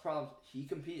all Russ's problems, he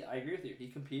competes. I agree with you. He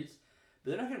competes,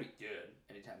 but they're not going to be good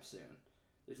anytime soon.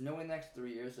 There's no way in the next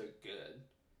 3 years they're good.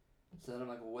 So then I'm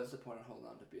like, well, what's the point of holding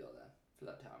on to Beal then for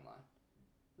that timeline?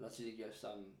 Unless you think you have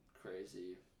some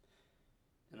crazy...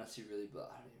 Unless you really...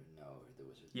 I don't even know who the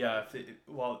Wizards Yeah,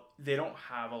 they don't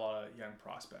have a lot of young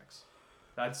prospects.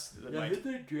 That's who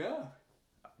they draft?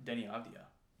 Denny Avdia.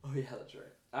 Oh yeah, that's right.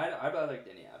 I like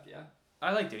Denny Avdia.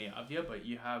 I like Denny Avdia, but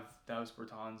you have Dallas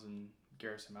Bertans and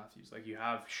Garrison Matthews. Like, you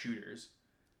have shooters.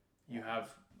 You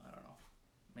have, I don't know.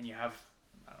 And you have,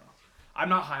 I don't know. I'm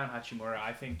not high on Hachimura.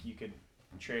 I think you could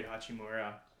trade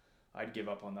Hachimura. I'd give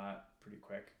up on that pretty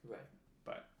quick. Right.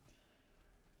 But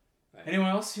right. Anyone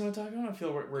else you want to talk about? I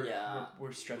feel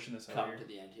we're stretching this out here. Come to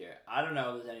the end here. I don't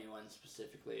know if there's anyone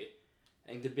specifically.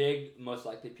 I think the most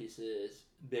likely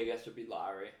biggest would be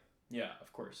Lowry. Yeah,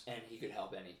 of course. And he could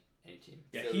help any team.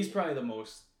 Yeah, Philly. He's probably the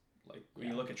most, like, when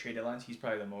you look at trade deadlines, he's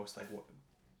probably the most, like,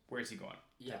 where's he going?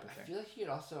 Yeah, I feel like he could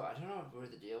also, I don't know where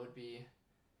the deal would be.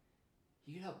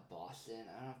 He could help Boston.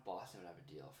 I don't know if Boston would have a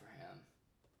deal for him.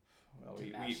 Well,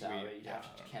 You'd have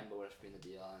to, Kemba would have to be in the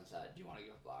deal and said, do you want to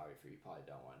give up Lowry for? You probably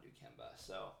don't want to do Kemba.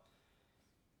 So,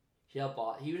 he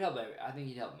would help, I think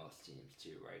he'd help most teams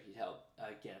too, right? He'd help,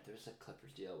 again, if there's a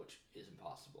Clippers deal, which is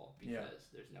impossible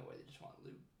because there's no way they just want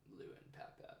Lou and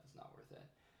Pat. It's not worth it.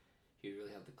 He would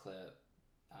really help the Clip.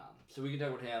 So we can talk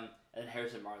about him. And then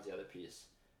Harrison Barnes, the other piece.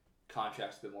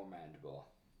 Contract's a bit more manageable.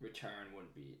 Return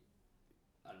wouldn't be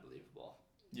unbelievable.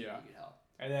 Yeah. He could help.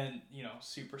 And then,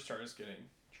 superstars getting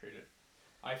traded.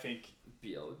 I think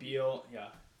Beal, yeah.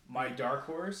 My dark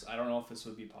horse, I don't know if this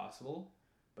would be possible,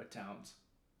 but Towns.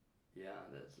 Yeah,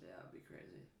 it'd be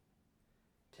crazy.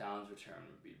 Towns' return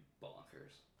would be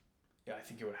bonkers. Yeah, I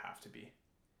think it would have to be.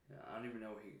 Yeah, I don't even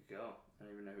know where he could go. I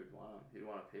don't even know who'd want him. Who'd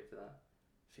want to pay for that?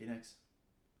 Phoenix.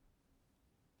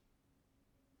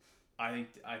 I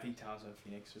think Towns and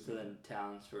Phoenix would. So then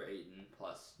Towns for Ayton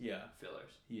plus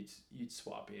fillers. You'd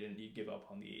swap Ayton. You'd give up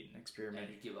on the Ayton experiment.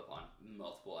 And you'd give up on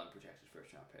multiple unprotected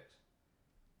first round picks.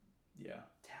 Yeah.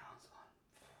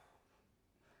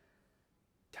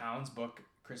 Towns book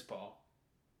Chris Paul.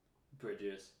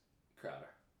 Bridges, Crowder,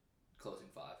 closing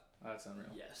five. That's unreal.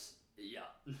 Yes. Yeah.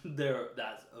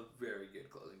 That's a very good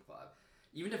closing five.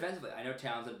 Even defensively, I know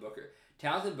Towns and Booker,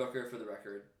 for the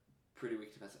record, pretty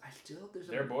weak defensively.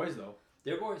 They're boys though.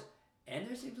 They're boys. And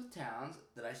there's things with Towns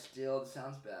that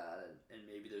sounds bad and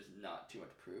maybe there's not too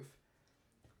much proof.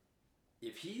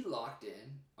 If he locked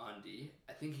in on D,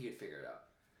 I think he could figure it out.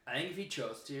 I think if he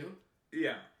chose to,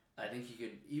 yeah, I think he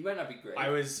could. He might not be great. I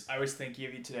was thinking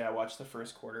of you today. I watched the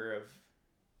first quarter of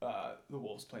the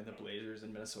Wolves playing the Blazers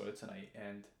in Minnesota tonight,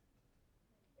 and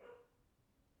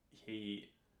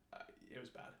it was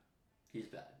bad. He's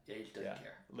bad. Yeah, he just doesn't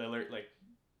care. Lillard,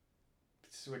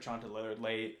 switch on to Lillard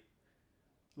late.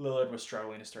 Lillard was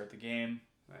struggling to start the game.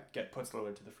 Right. Puts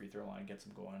Lillard to the free throw line, gets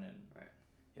him going, and right.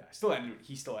 Yeah,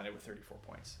 he still ended with 34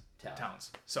 points.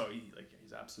 Towns. So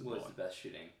he's absolutely was the best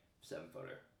shooting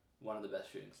 7-footer. One of the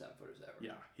best shooting 7-footers ever.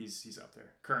 Yeah, he's up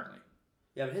there currently.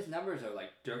 Yeah, but his numbers are like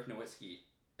Dirk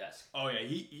Nowitzki-esque. Oh yeah,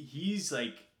 he's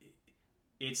like,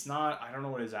 it's not. I don't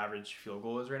know what his average field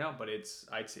goal is right now, but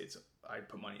I'd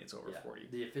put money it's over 40.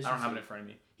 The efficiency. I don't have it in front of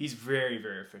me. He's very,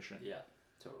 very efficient. Yeah,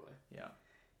 totally. Yeah.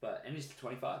 And he's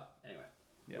 25 anyway.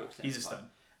 Yeah, he's a stud.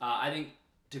 I think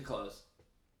to close,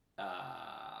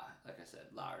 like I said,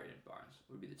 Lowry and Barnes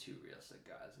would be the two realistic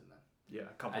guys, and then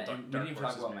a couple dark horses. We didn't even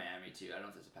talk about Miami too. I don't know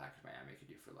if there's a package Miami could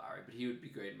do for Lowry, but he would be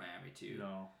great in Miami too.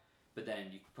 No. But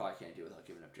then you probably can't do it without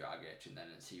giving up Dragic, and then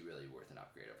is he really worth an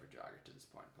upgrade over Dragic to this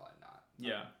point? Probably not.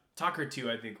 Yeah, Tucker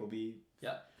too. I think will be.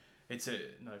 Yeah. It's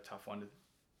another tough one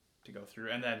to go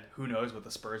through, and then who knows what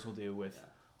the Spurs will do with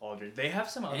Aldridge. They have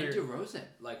some other. And DeRozan,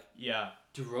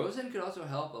 DeRozan could also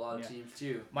help a lot of teams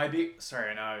too.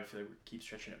 Sorry, now I feel like we keep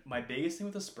stretching it. My biggest thing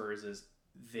with the Spurs is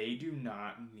they do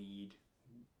not need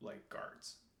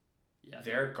guards. Yeah.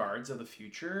 Their guards of the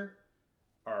future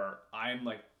I'm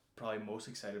probably most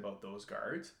excited about those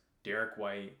guards. Derek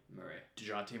White,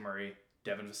 DeJounte Murray,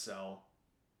 Devin Vassell,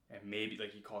 and maybe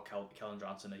you call Keldon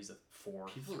Johnson. He's a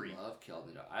 4-3. People love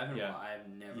Keldon. I've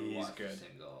never watched a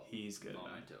single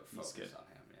moment of focus on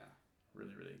him. Yeah,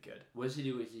 really, really good. What does he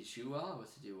do? Does he shoot well?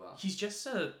 What's he do well? He's just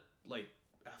a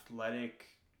athletic,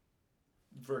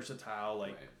 versatile,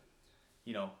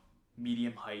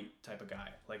 medium height type of guy.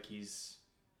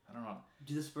 I don't know.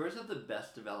 Do the Spurs have the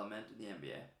best development in the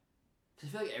NBA? Because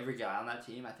I feel like every guy on that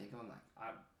team, I think of him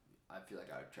I feel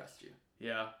like I would trust you.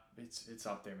 Yeah, it's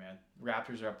up there, man.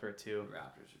 Raptors are up there too.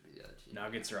 Raptors would be the other team.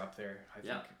 Nuggets are up there, I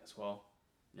think, as well.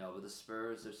 No, but the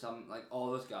Spurs, there's some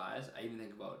all those guys. I even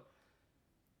think about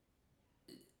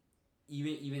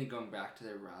even going back to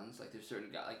their runs. There's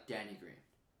certain guys like Danny Green.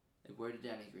 Where did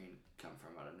Danny Green come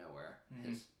from out of nowhere?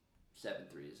 Mm-hmm. His 7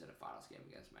 threes in a finals game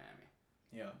against Miami.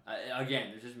 Yeah. Again,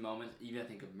 there's just moments. Even I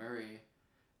think of Murray.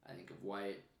 I think of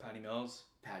White. Patty Mills,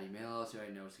 who I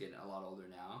know is getting a lot older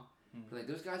now. But, like,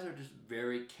 those guys are just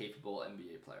very capable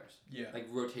NBA players. Yeah. Like,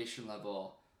 rotation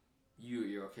level,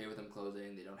 you're okay with them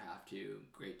closing. They don't have to.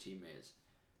 Great teammates.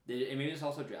 And maybe it's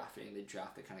also drafting. They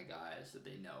draft the kind of guys that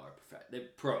they know are they're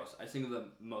pros. I think of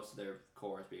them, most of their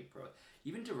core as being pros.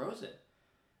 Even DeRozan.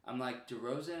 I'm like,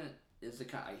 DeRozan is the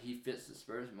kind. He fits the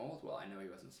Spurs mold well. I know he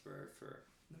wasn't Spurs for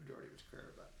the majority of his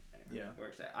career, but anyway,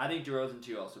 works out. I think DeRozan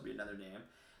too also be another name.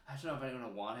 I just don't know if anyone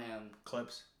would want him.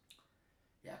 Clips.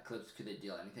 Yeah, Clips. Could they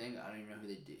deal anything? I don't even know who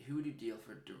they do. Who would you deal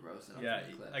for DeRozan? Yeah,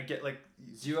 I get like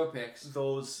 0 picks.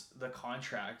 The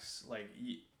contracts, like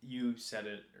you said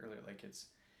it earlier, like it's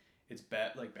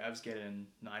like Bev's getting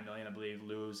 $9 million, I believe.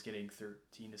 Lou's getting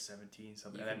 13 to 17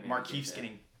 something, and then Markieff's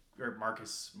getting, or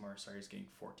Marcus is getting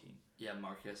 14. Yeah,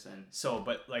 Marcus and. So,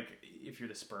 but like, if you're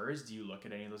the Spurs, do you look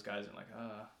at any of those guys and like,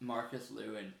 Marcus,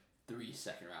 Lou, and 3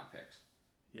 second-round picks.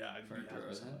 Yeah, I'd for be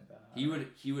DeRozan. like that.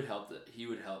 He would help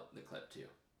the Clip too.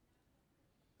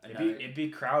 It'd be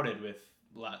crowded with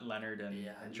Leonard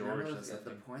and George.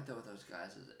 The point though with those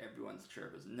guys is everyone's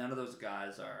chirp is none of those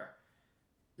guys are.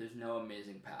 There's no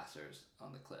amazing passers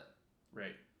on the Clip.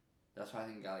 Right. That's why I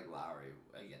think a guy like Lowry,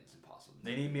 again, it's impossible.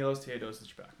 They need Milos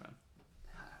Teodosic back, man.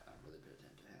 I'm really bit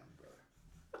into him,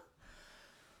 brother.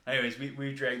 Anyways,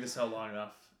 we've dragged this out long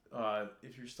enough.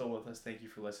 If you're still with us, thank you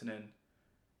for listening.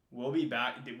 We'll be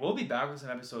back. We'll be back with some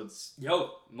episodes.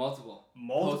 Multiple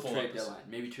trade deadline,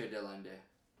 maybe trade deadline day.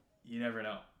 You never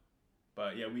know,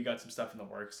 but yeah, we got some stuff in the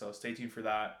works. So stay tuned for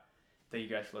that. Thank you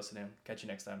guys for listening. Catch you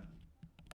next time.